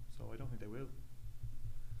 You know, so I don't think they will.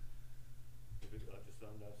 Just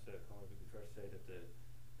on that comment, would it be fair to say that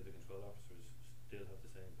the control officers still have the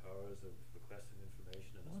same powers of requesting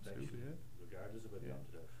information and inspection, regardless of whether they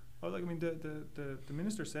opted out? Well, like, I mean, the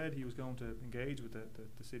minister said he was going to engage with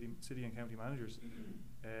the city and county managers,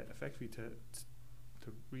 effectively to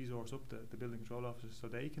resource up the building control officers so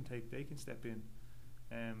they can step in.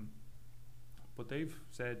 But they've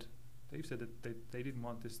said that they didn't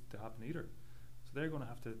want this to happen either. So they're going to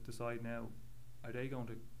have to decide now: are they going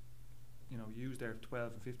to, you know, use their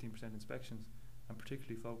 12 and 15% inspections and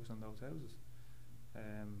particularly focus on those houses?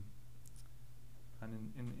 And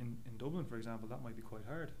in Dublin, for example, that might be quite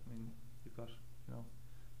hard. I mean, you've got, you know,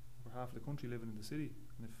 over half of the country living in the city.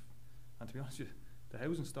 I And to be honest with you, the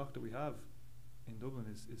housing stock that we have in Dublin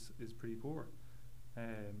is pretty poor.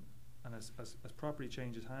 And as property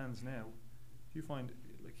changes hands now, if you find,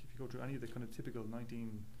 like, if you go through any of the kind of typical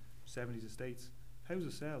 1970s estates,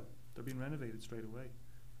 houses sell, they're being renovated straight away.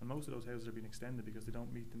 And most of those houses are being extended because they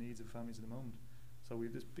don't meet the needs of families at the moment. So we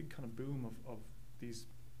have this big kind of boom of these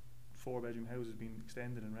 4-bedroom houses being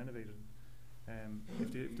extended and renovated.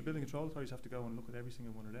 If the building control authorities have to go and look at every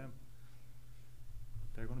single one of them,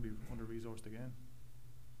 they're going to be under-resourced again.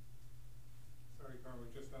 Sorry,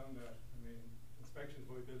 Cormac, just on that, I mean, inspections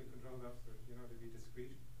by building control officers, you know, to be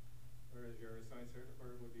discreet, whereas your assigned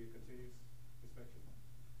certifier would be a continuous inspection.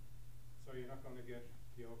 So you're not going to get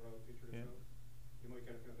the overall picture yourself. You might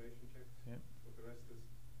get a foundation check, but the rest is...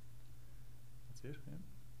 That's it, yeah.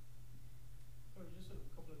 Sorry, just a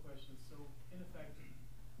couple of questions. So, in effect,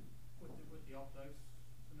 with the opt-out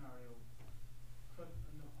scenario, could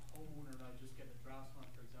a homeowner now just get a draftsman,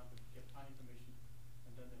 for example, get planning permission,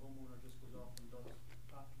 and then the homeowner just goes off and does that,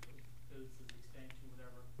 builds his extension,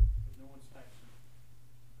 whatever, with no inspection?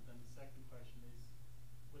 And then the second question is,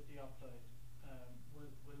 with the opt-out, will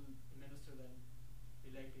the minister then be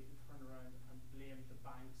likely to turn around and blame the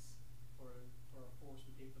banks for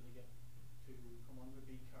forcing people to come under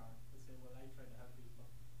BCAR? They say, well, I tried to help you, but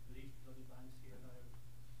these bloody banks here now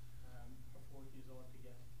are forcing you all to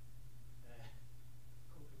get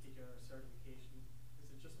your certification.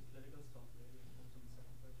 Is it just a political stunt, really? I suppose, on the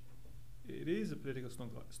second question. It is a political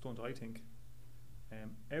stunt, I think.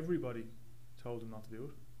 Everybody told them not to do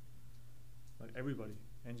it. Like everybody,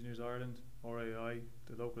 Engineers Ireland, RAI,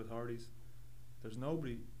 the local authorities. There's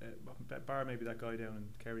nobody, bar maybe that guy down in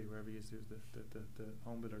Kerry, wherever he is, there's the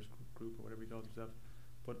home builders group or whatever he calls himself.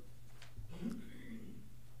 But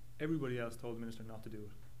everybody else told the minister not to do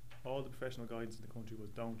it. All the professional guidance in the country was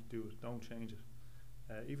don't do it, don't change it.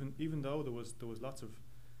 Even though there was lots of,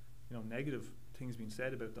 you know, negative things being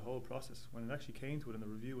said about the whole process, when it actually came to it and the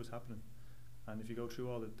review was happening, and if you go through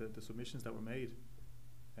all the submissions that were made,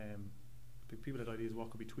 the people had ideas what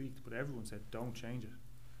could be tweaked, but everyone said don't change it.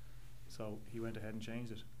 So he went ahead and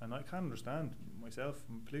changed it, and I can understand myself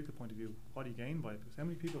from a political point of view what he gained by it, because how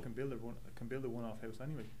many people can build a one-off house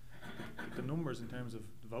anyway? The numbers in terms of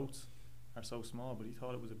the votes are so small, but he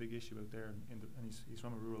thought it was a big issue out there, and he's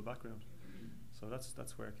from a rural background, so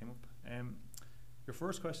that's where it came up. Your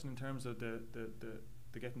first question in terms of the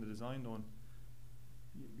getting the design done,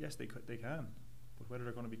 yes, they can, but whether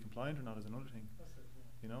they're going to be compliant or not is another thing.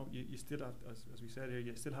 You know, you still have, as we said here,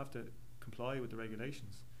 you still have to comply with the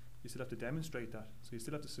regulations. You still have to demonstrate that. So you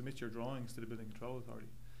still have to submit your drawings to the Building Control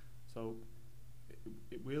Authority. So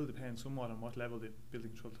it will depend somewhat on what level the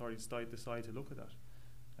Building Control Authority decide to look at that.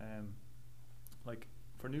 Like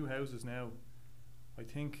for new houses now, I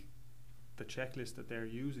think the checklist that they're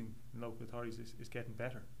using in local authorities is getting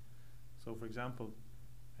better. So for example,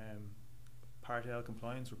 Part L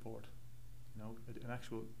compliance report, you know, an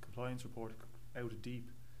actual compliance report out of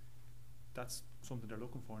deep, that's something they're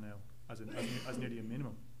looking for now as nearly a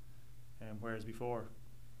minimum. Whereas before,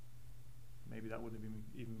 maybe that wouldn't have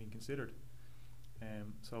even been considered.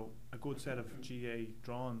 So a good set of GA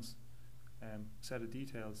drawings, set of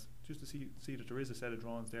details, just to see that there is a set of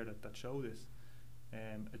drawings there that show this,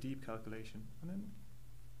 a deep calculation, and then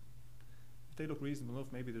if they look reasonable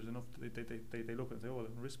enough, maybe there's enough. They look and say, oh, well,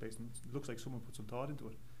 in risk based, it looks like someone put some thought into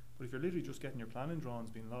it. But if you're literally just getting your planning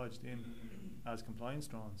drawings being lodged in as compliance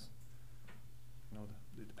drawings, you know,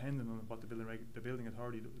 depending on what the building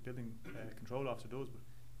authority, the building control officer does, but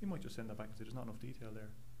you might just send that back and say there's not enough detail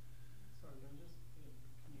there. Sorry, can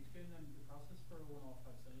you explain then the process for a one-off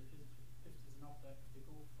house? If there's an opt-out, if they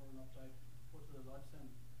go for an opt-out, what do they lodge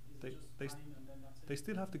then? Is it just planning and then that's it? They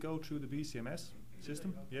still have to go through the BCMS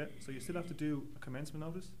system, yeah. So you still have to do a commencement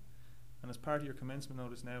notice, and as part of your commencement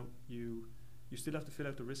notice now, you still have to fill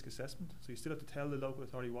out the risk assessment. So you still have to tell the local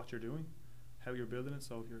authority what you're doing, how you're building it.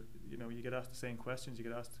 So if you get asked the same questions, you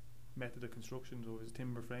get asked method of construction, or is it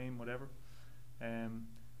timber frame, whatever.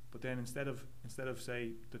 But then instead of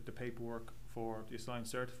say the paperwork for the assigned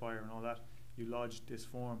certifier and all that, you lodge this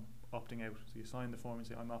form opting out. So you sign the form and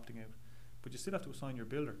say I'm opting out, but you still have to assign your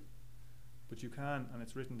builder. But you can, and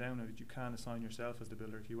it's written down now that you can assign yourself as the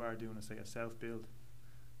builder if you are doing a self build.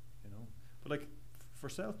 You know, but like for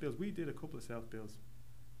self builds, we did a couple of self builds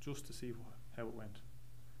just to see how it went.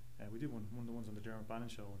 We did one of the ones on the Dermot Bannon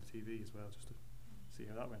show on the TV as well, just to see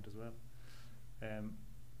how that went as well.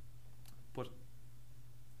 But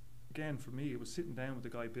again, for me, it was sitting down with the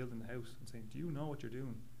guy building the house and saying, do you know what you're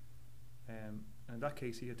doing? And in that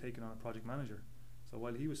case, he had taken on a project manager. So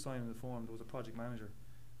while he was signing the form, there was a project manager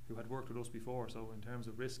who had worked with us before. So in terms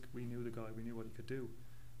of risk, we knew the guy, we knew what he could do.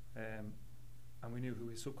 and we knew who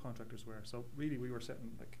his subcontractors were. So really, we were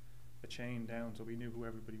setting like a chain down, so we knew who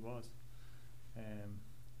everybody was.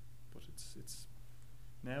 But it's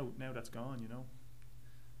now that's gone. You know,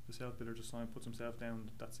 the self builder just puts himself down.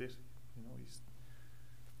 That's it. You know,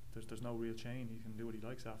 there's no real chain. He can do what he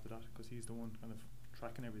likes after that because he's the one kind of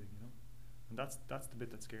tracking everything. You know, and that's the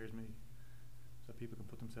bit that scares me. That people can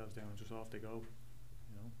put themselves down and just off they go.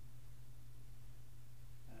 You know.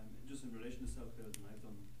 Just in relation to self-build, and I've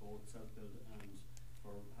done both self-build and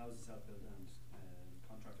for houses self-build and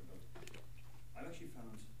contractor build. I've actually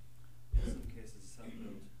found in some cases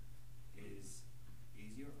self-build is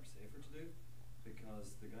easier or safer to do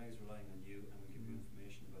because the guy is relying on you and will give you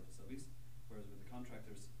information about the subbies. Whereas with the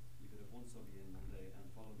contractors, you could have one subby in one day and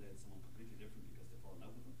the following day it's someone completely different because they've fallen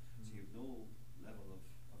out with them. So you have no level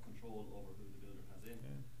of control over who the builder has in.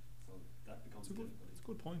 Yeah. So that becomes difficult. It's a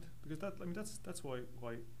good point because that's why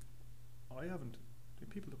I haven't.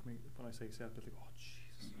 People look at me when I say self-build, like, oh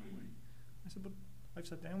Jesus, no way. I said, but I've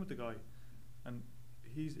sat down with the guy, and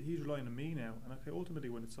he's relying on me now. And okay, ultimately,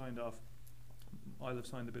 when it's signed off, I'll have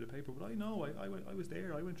signed a bit of paper. But I know I was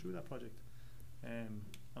there. I went through that project, and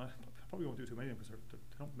I probably won't do too many of them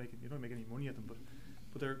because you don't make any money at them. But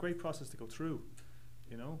they're a great process to go through,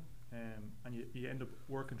 you know. And you end up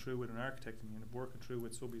working through with an architect, and you end up working through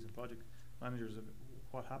with subbies and project managers of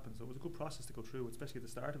what happens. So it was a good process to go through, especially at the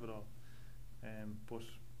start of it all.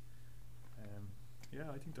 Yeah,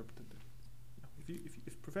 I think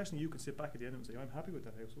if professionally you can sit back at the end and say, I'm happy with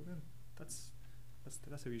that house, well then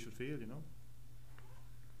that's how you should feel, you know.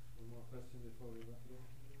 One more question before we wrap it up.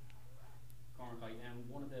 Cormac,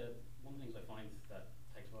 one of the things I find that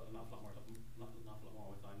takes an awful lot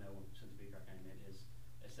more time now since BCAR came in is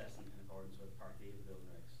assessing in accordance with Part D of the building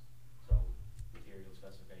regs. So material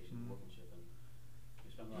specification, workmanship, and you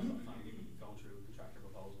spend a lot of time going through contractor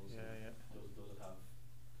proposals. Yeah. Does it have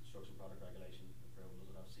construction product regulation approval?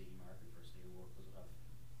 Does it have CE marking for steel work? Does it have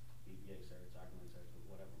BPA certs, Agreement certs,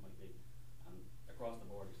 whatever it might be? And across the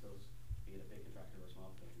board, you still, be it a big contractor or a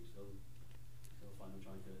small contractor, you still find them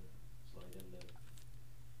trying to slide in the,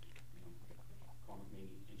 Cormac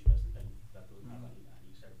Meany interesting thing that doesn't have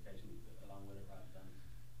any certification along with it rather than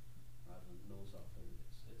null software.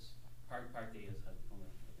 It's Part D has become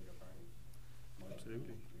a bigger part of my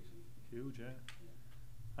Absolutely. recently. Huge, yeah.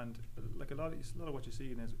 And like a lot of what you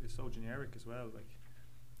see is so generic as well. Like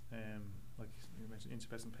you mentioned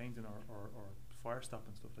inspection painting or fire stop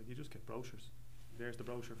and stuff. Like you just get brochures. There's the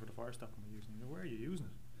brochure for the fire stop we're using. You know, where are you using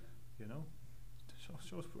it? You know,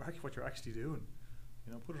 show us what you're actually doing.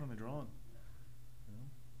 You know, put it on a drawing. You know,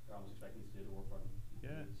 They're almost expecting you to do the work for them.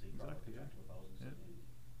 Yeah, exactly. Yeah. Proposals in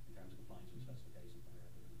terms of compliance with specifications and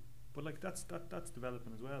everything. But like that's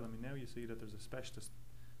developing as well. I mean, now you see that there's a specialist.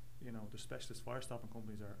 You know, the specialist fire stopping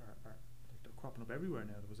companies are they're cropping up everywhere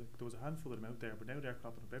now. There was a handful of them out there, but now they're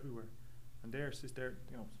cropping up everywhere. And they're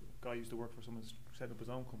you know, guy used to work for someone setting up his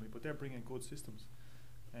own company, but they're bringing good systems.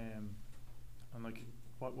 And like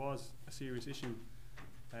what was a serious issue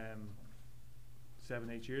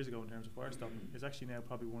 7-8 years ago in terms of fire stopping is actually now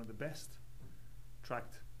probably one of the best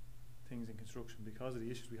tracked things in construction because of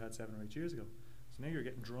the issues we had 7 or 8 years ago. So now you're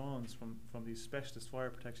getting drawings from these specialist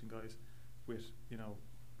fire protection guys with, you know,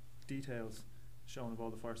 details showing of all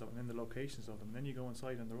the fire stopping and then the locations of them. And then you go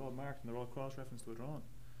inside and they're all marked and they're all cross-referenced to a drawing.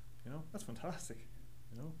 You know, that's fantastic.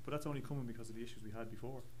 You know, but that's only coming because of the issues we had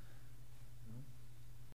before.